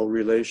internal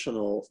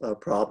relational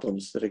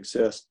problems that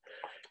exist.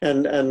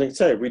 And like I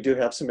say, we do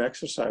have some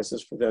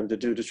exercises for them to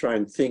do to try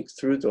and think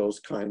through those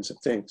kinds of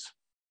things.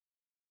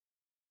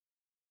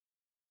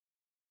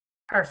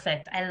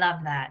 Perfect. I love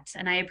that.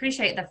 And I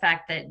appreciate the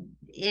fact that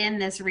in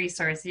this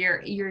resource,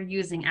 you're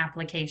using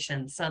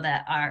applications so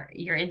that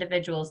your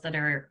individuals that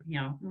are,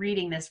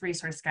 reading this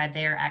resource guide,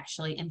 they are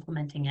actually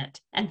implementing it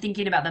and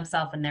thinking about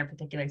themselves in their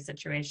particular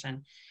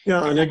situation.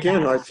 Yeah, and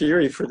again, our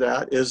theory for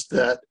that is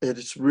that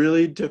it's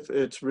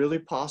really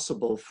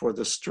possible for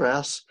the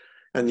stress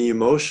and the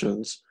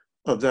emotions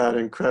of that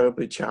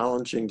incredibly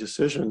challenging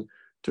decision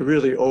to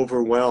really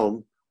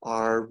overwhelm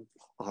our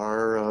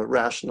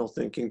rational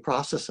thinking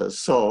processes.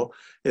 So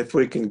if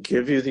we can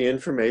give you the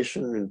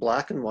information in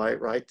black and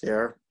white right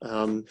there,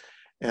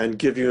 and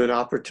give you an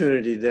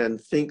opportunity then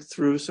think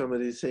through some of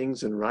these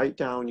things and write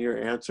down your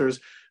answers,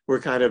 we're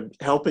kind of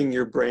helping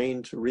your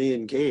brain to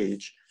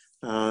re-engage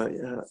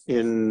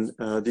in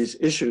these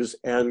issues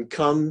and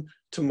come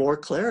to more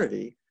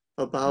clarity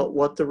about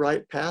what the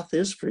right path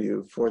is for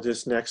you for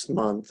this next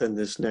month and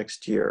this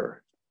next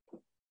year.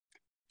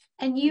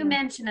 And you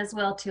mentioned as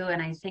well too,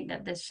 and I think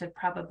that this should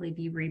probably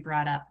be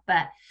re-brought up,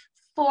 but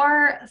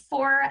for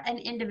an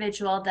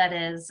individual that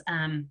is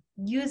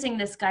using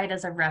this guide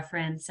as a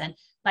reference, and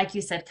like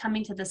you said,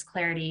 coming to this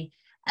clarity,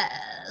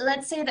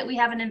 let's say that we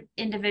have an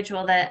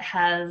individual that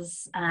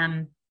has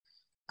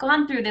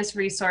gone through this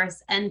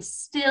resource and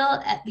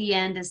still at the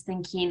end is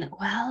thinking,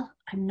 well,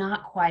 I'm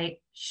not quite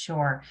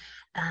sure.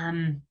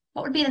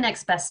 What would be the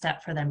next best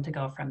step for them to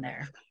go from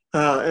there?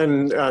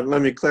 And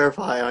let me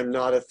clarify, I'm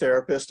not a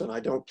therapist and I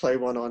don't play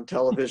one on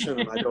television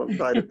and I don't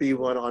try to be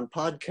one on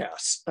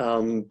podcasts.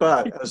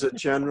 But as a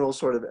general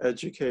sort of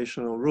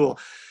educational rule,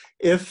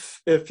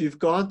 if you've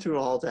gone through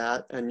all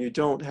that and you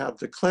don't have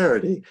the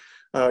clarity,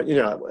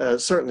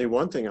 certainly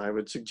one thing I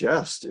would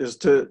suggest is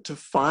to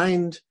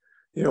find,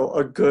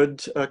 a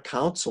good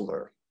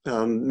counselor.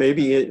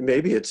 Maybe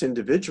it's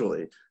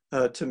individually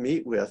to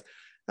meet with.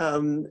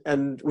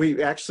 And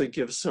we actually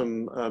give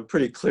some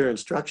pretty clear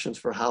instructions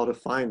for how to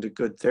find a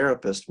good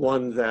therapist,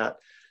 one that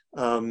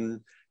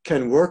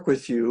can work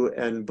with you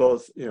and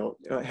both,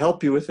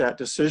 help you with that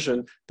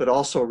decision, but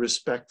also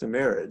respect the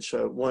marriage.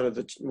 One of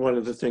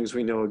the things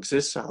we know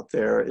exists out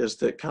there is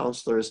that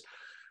counselors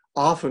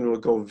often will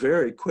go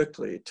very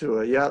quickly to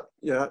a, yeah,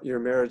 your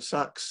marriage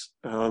sucks.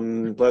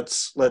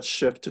 Let's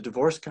shift to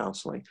divorce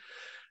counseling.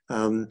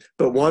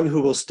 But one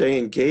who will stay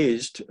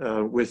engaged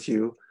with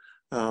you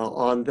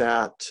on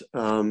that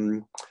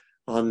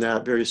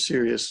very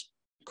serious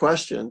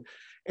question,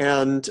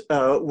 and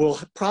will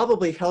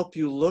probably help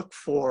you look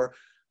for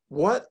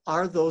what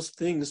are those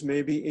things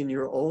maybe in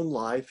your own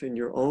life, in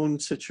your own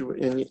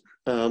situation,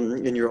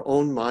 in your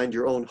own mind,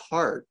 your own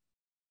heart,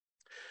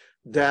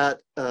 that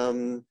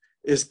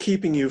is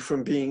keeping you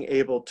from being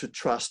able to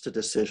trust a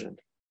decision.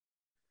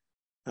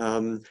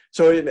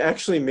 So it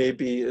actually may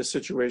be a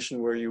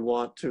situation where you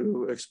want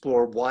to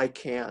explore, why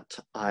can't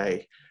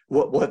I?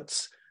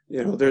 What's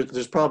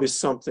there's probably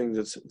something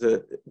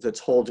that's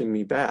holding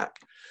me back.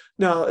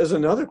 Now, as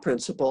another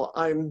principle,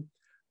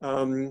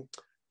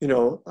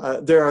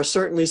 there are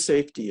certainly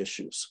safety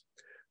issues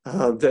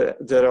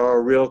that are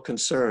a real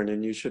concern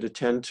and you should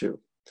attend to.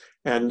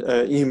 And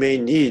you may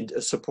need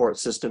a support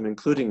system,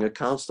 including a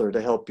counselor,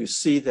 to help you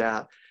see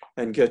that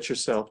and get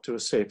yourself to a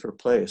safer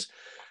place.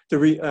 The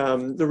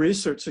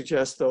research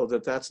suggests, though,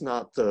 that that's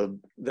not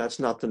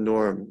the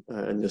norm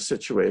in this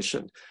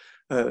situation.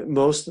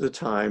 Most of the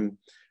time,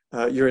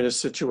 you're in a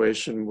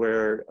situation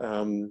where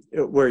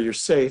you're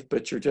safe,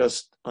 but you're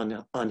just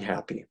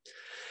unhappy.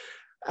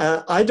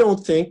 I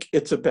don't think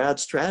it's a bad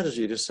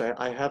strategy to say,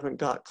 I haven't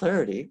got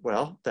clarity.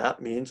 Well,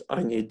 that means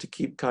I need to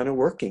keep kind of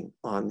working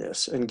on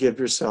this and give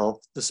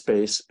yourself the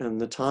space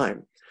and the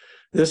time.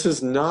 This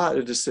is not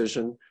a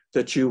decision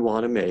that you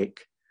want to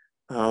make,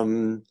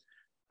 that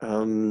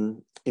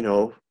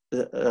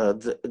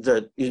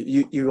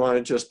you want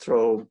to just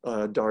throw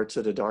darts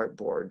at a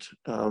dartboard.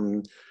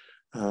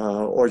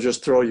 Or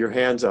just throw your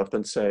hands up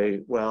and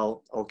say,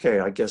 well, okay,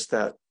 I guess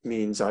that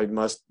means I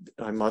must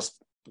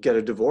get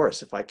a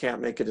divorce. If I can't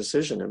make a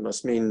decision, it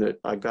must mean that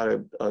I've got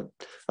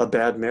a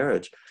bad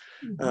marriage.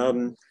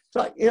 Mm-hmm.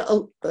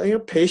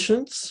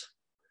 Patience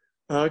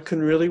can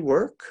really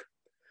work.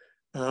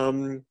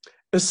 And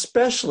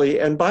Especially,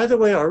 and by the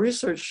way, our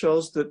research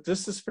shows that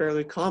this is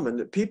fairly common,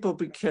 that people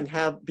can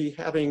be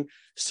having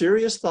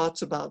serious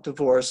thoughts about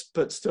divorce,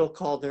 but still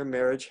call their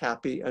marriage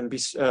happy and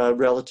be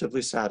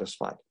relatively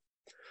satisfied.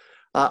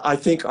 I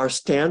think our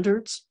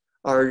standards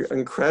are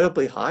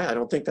incredibly high. I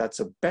don't think that's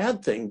a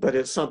bad thing, but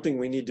it's something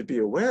we need to be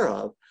aware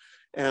of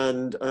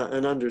and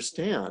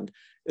understand,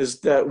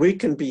 is that we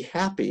can be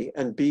happy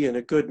and be in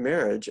a good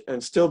marriage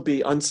and still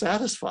be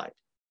unsatisfied.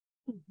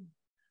 Mm-hmm.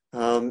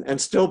 And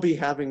still be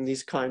having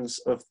these kinds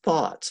of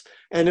thoughts.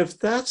 And if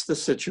that's the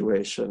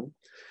situation,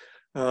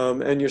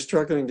 and you're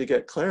struggling to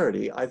get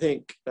clarity, I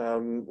think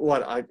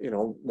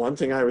one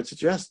thing I would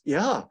suggest,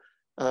 get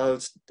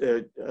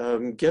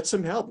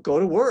some help, go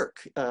to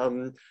work.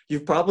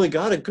 You've probably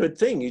got a good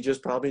thing. You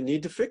just probably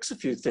need to fix a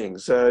few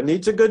things.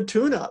 Needs a good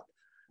tune-up.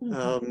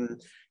 Mm-hmm.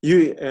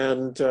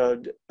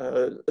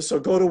 So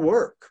go to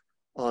work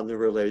on the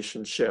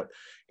relationship.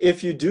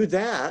 If you do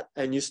that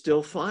and you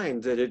still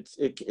find that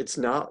it's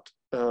not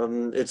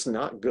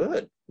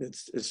good,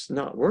 it's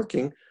not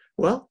working,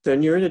 well,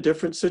 then you're in a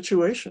different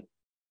situation.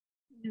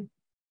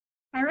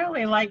 I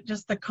really like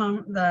just the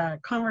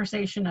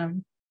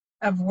conversation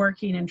of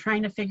working and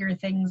trying to figure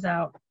things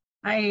out.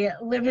 I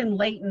live in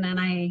Layton and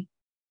I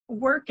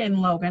work in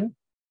Logan.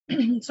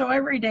 So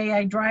every day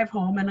I drive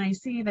home and I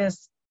see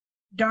this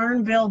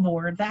darn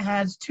billboard that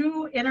has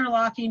 2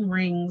 interlocking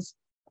rings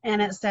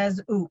and it says,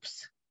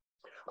 "Oops."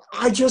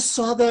 I just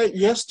saw that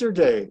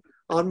yesterday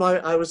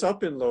I was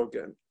up in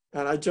Logan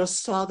and I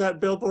just saw that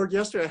billboard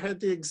yesterday. I had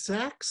the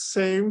exact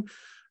same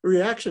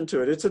reaction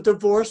to it. It's a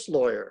divorce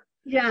lawyer.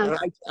 Yeah.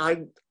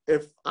 And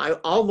I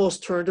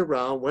almost turned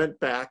around, went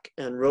back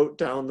and wrote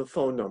down the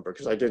phone number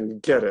because I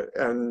didn't get it,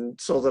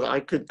 and so that I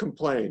could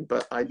complain,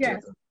 but I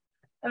didn't.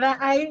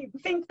 I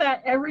think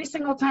that every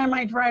single time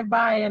I drive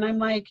by and I'm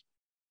like,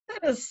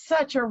 that is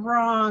such a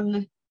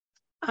wrong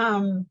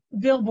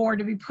billboard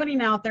to be putting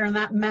out there, and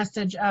that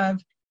message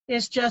of,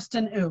 it's just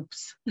an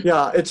oops.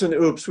 Yeah, it's an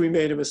oops. We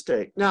made a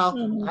mistake. Now,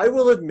 mm-hmm. I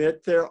will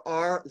admit there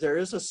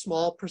is a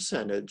small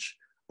percentage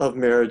of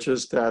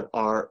marriages that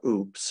are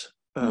oops.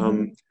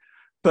 Mm-hmm.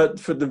 But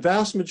for the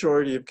vast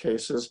majority of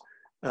cases,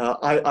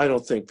 I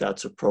don't think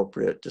that's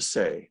appropriate to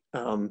say.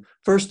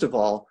 First of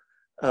all,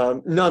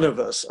 none of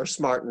us are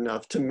smart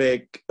enough to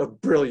make a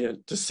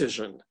brilliant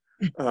decision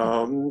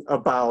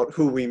about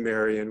who we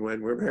marry and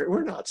when we're married.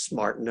 We're not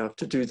smart enough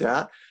to do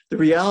that. The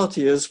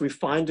reality is we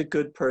find a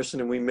good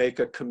person and we make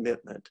a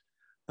commitment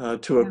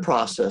to a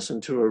process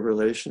and to a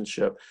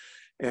relationship,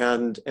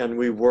 and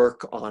we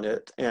work on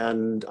it.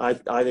 And I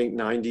think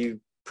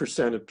 90%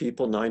 of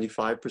people,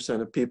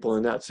 95% of people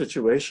in that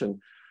situation,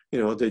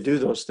 they do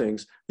those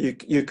things.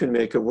 You can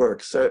make it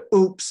work. So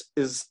oops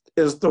is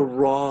the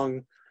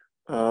wrong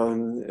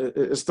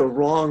it's the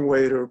wrong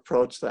way to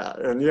approach that.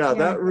 And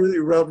that really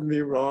rubbed me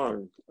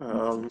wrong,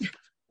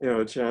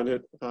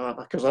 Janet,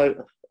 because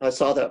I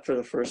saw that for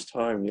the first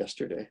time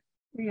yesterday.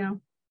 Yeah.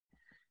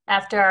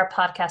 After our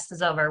podcast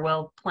is over,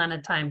 we'll plan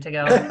a time to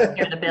go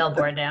tear the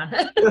billboard down.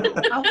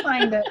 I'll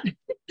find it.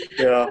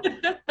 Yeah.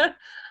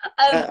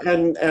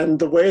 And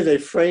the way they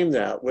frame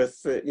that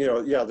with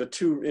the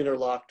 2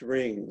 interlocked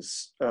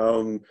rings,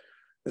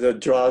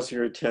 that draws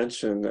your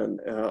attention, and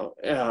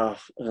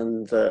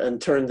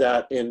turn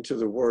that into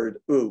the word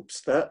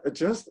oops. That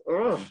just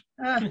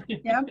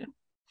yeah.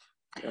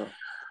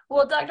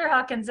 Well, Dr.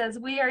 Hawkins, as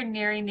we are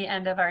nearing the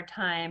end of our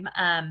time,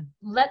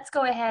 let's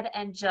go ahead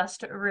and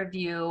just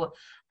review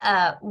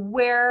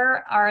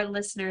where our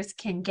listeners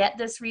can get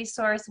this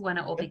resource, when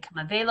it will become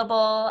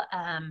available,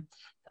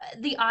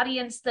 the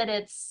audience that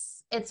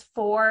it's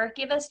for.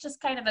 Give us just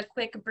kind of a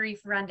quick,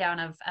 brief rundown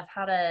of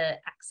how to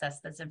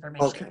access this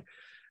information. Okay.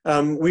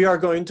 We are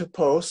going to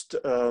post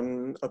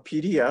a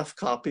PDF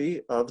copy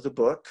of the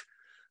book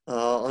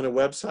on a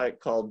website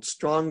called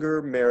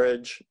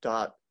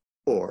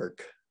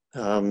strongermarriage.org.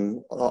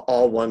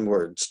 All one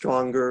word,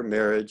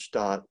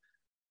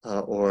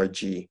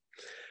 strongermarriage.org.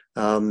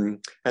 And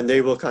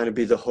they will kind of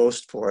be the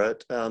host for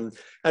it. And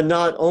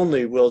not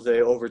only will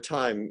they over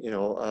time,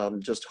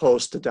 just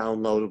host a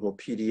downloadable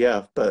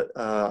PDF, but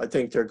I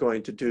think they're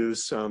going to do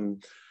some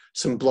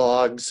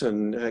blogs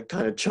and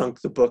kind of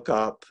chunk the book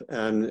up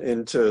and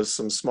into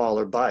some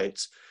smaller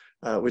bites,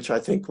 which I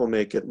think will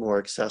make it more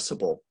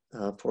accessible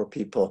for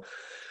people.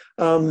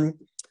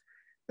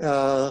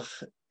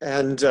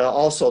 And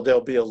also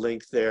there'll be a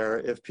link there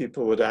if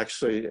people would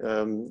actually,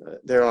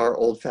 there are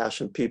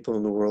old-fashioned people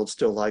in the world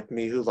still like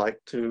me who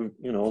like to,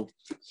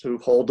 to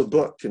hold a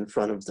book in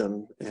front of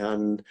them.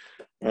 And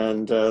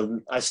I'm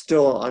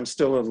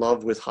still in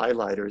love with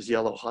highlighters,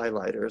 yellow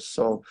highlighters.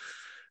 So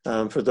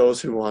for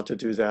those who want to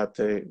do that,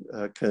 they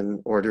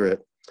can order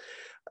it.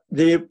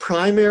 The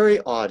primary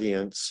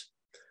audience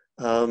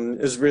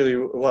is really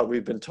what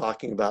we've been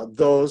talking about.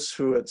 Those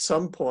who at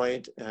some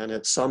point and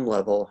at some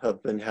level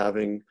have been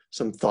having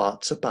some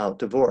thoughts about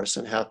divorce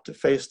and have to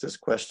face this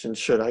question,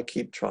 should I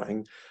keep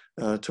trying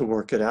to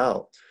work it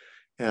out?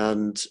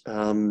 And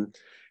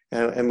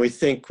we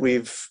think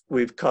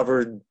we've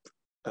covered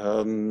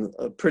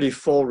a pretty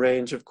full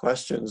range of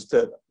questions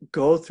that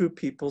go through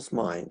people's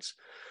minds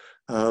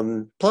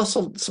Plus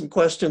some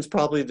questions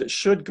probably that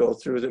should go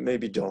through that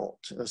maybe don't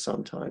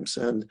sometimes.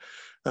 And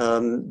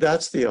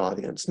that's the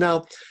audience.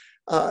 Now,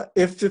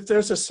 if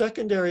there's a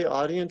secondary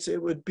audience,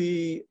 it would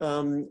be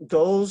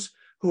those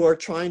who are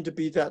trying to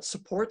be that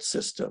support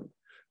system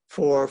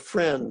for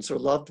friends or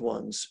loved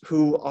ones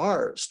who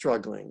are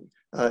struggling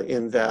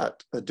in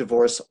that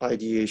divorce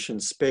ideation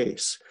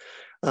space.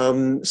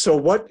 So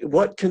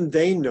what can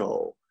they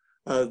know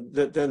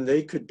that then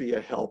they could be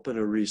a help and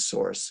a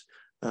resource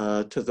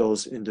to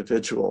those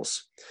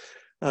individuals?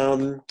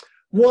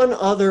 One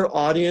other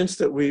audience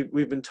that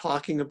we've been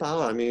talking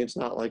about, I mean, it's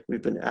not like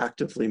we've been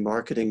actively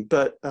marketing,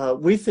 but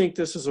we think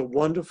this is a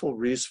wonderful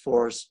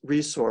resource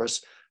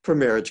for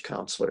marriage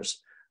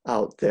counselors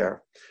out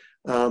there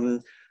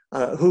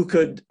who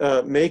could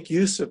make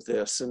use of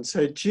this and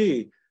say,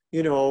 gee,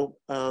 you know,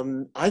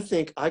 I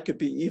think I could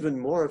be even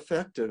more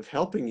effective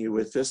helping you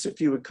with this if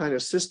you would kind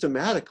of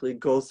systematically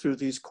go through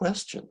these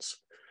questions.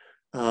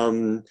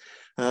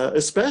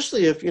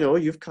 Especially if, you know,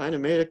 you've kind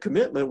of made a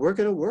commitment, we're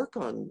going to work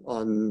on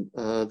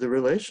the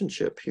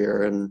relationship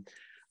here. And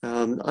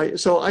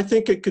so I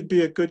think it could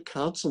be a good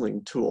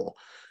counseling tool.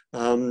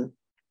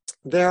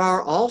 There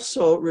are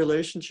also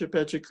relationship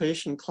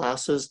education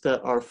classes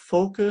that are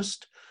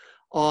focused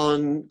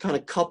on kind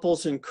of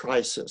couples in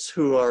crisis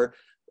who are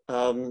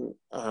who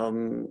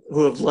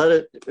have let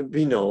it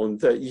be known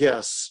that,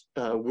 yes,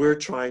 we're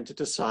trying to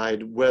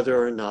decide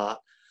whether or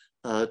not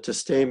to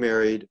stay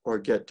married or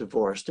get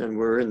divorced. And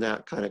we're in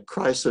that kind of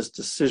crisis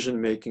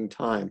decision-making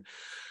time.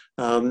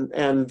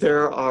 And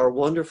there are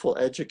wonderful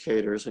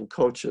educators and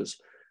coaches,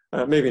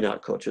 maybe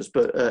not coaches,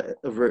 but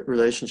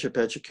relationship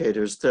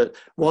educators that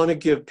want to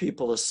give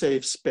people a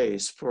safe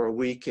space for a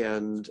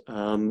weekend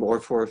or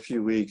for a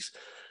few weeks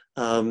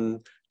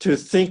to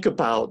think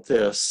about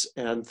this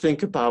and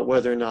think about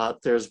whether or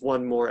not there's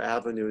one more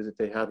avenue that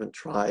they haven't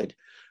tried.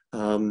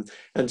 And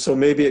so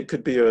maybe it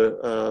could be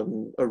a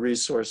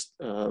resource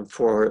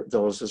for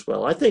those as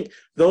well. I think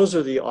those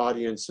are the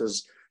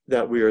audiences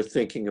that we are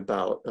thinking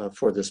about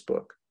for this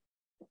book.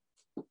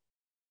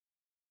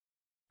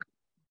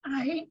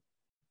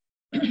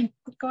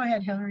 Go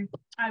ahead, Hillary.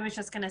 I was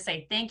just going to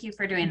say thank you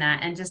for doing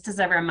that. And just as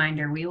a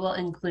reminder, we will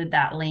include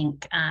that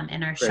link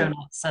in our show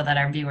notes so that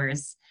our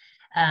viewers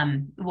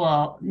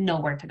will know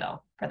where to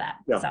go for that.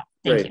 Yeah, so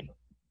thank you.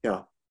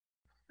 Yeah.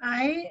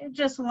 I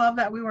just love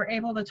that we were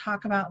able to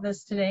talk about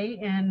this today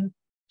and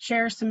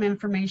share some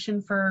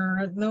information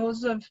for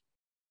those of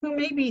who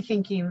may be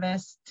thinking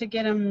this, to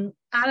get them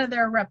out of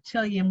their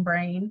reptilian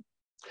brain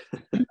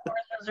or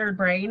lizard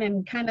brain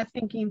and kind of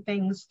thinking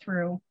things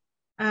through.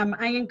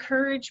 I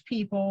encourage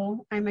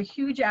people, I'm a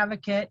huge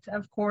advocate,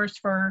 of course,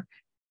 for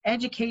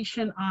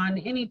education on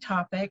any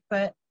topic,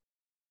 but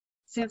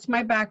since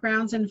my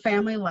background's in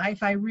family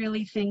life, I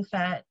really think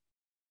that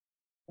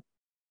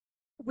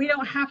we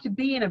don't have to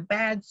be in a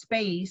bad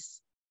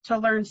space to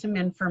learn some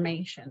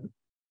information.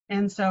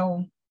 And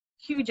so,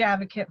 huge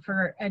advocate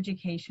for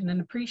education, and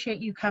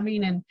appreciate you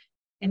coming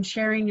and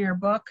sharing your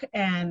book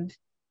and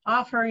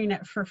offering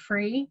it for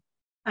free.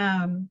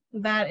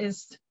 That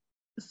is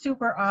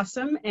super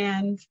awesome,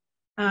 and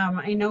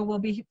I know will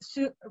be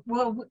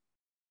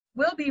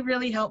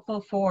really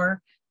helpful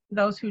for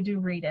those who do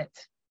read it.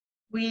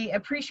 We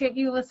appreciate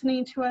you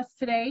listening to us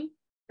today.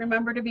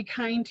 Remember to be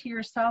kind to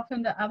yourself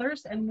and to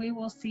others, and we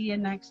will see you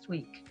next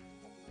week.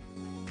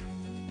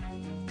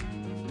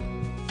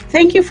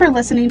 Thank you for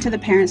listening to the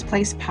Parents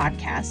Place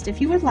podcast.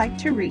 If you would like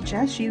to reach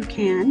us, you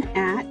can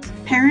at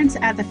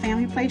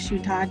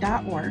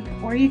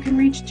parents@thefamilyplaceutah.org, or you can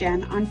reach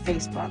Jen on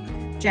Facebook,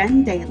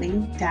 Jen Daly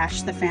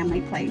The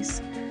Family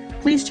Place.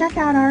 Please check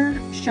out our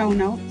show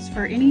notes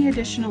for any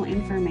additional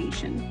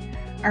information.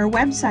 Our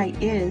website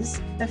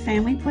is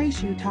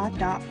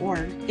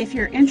thefamilyplaceutah.org if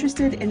you're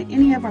interested in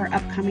any of our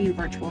upcoming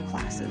virtual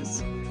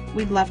classes.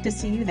 We'd love to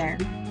see you there.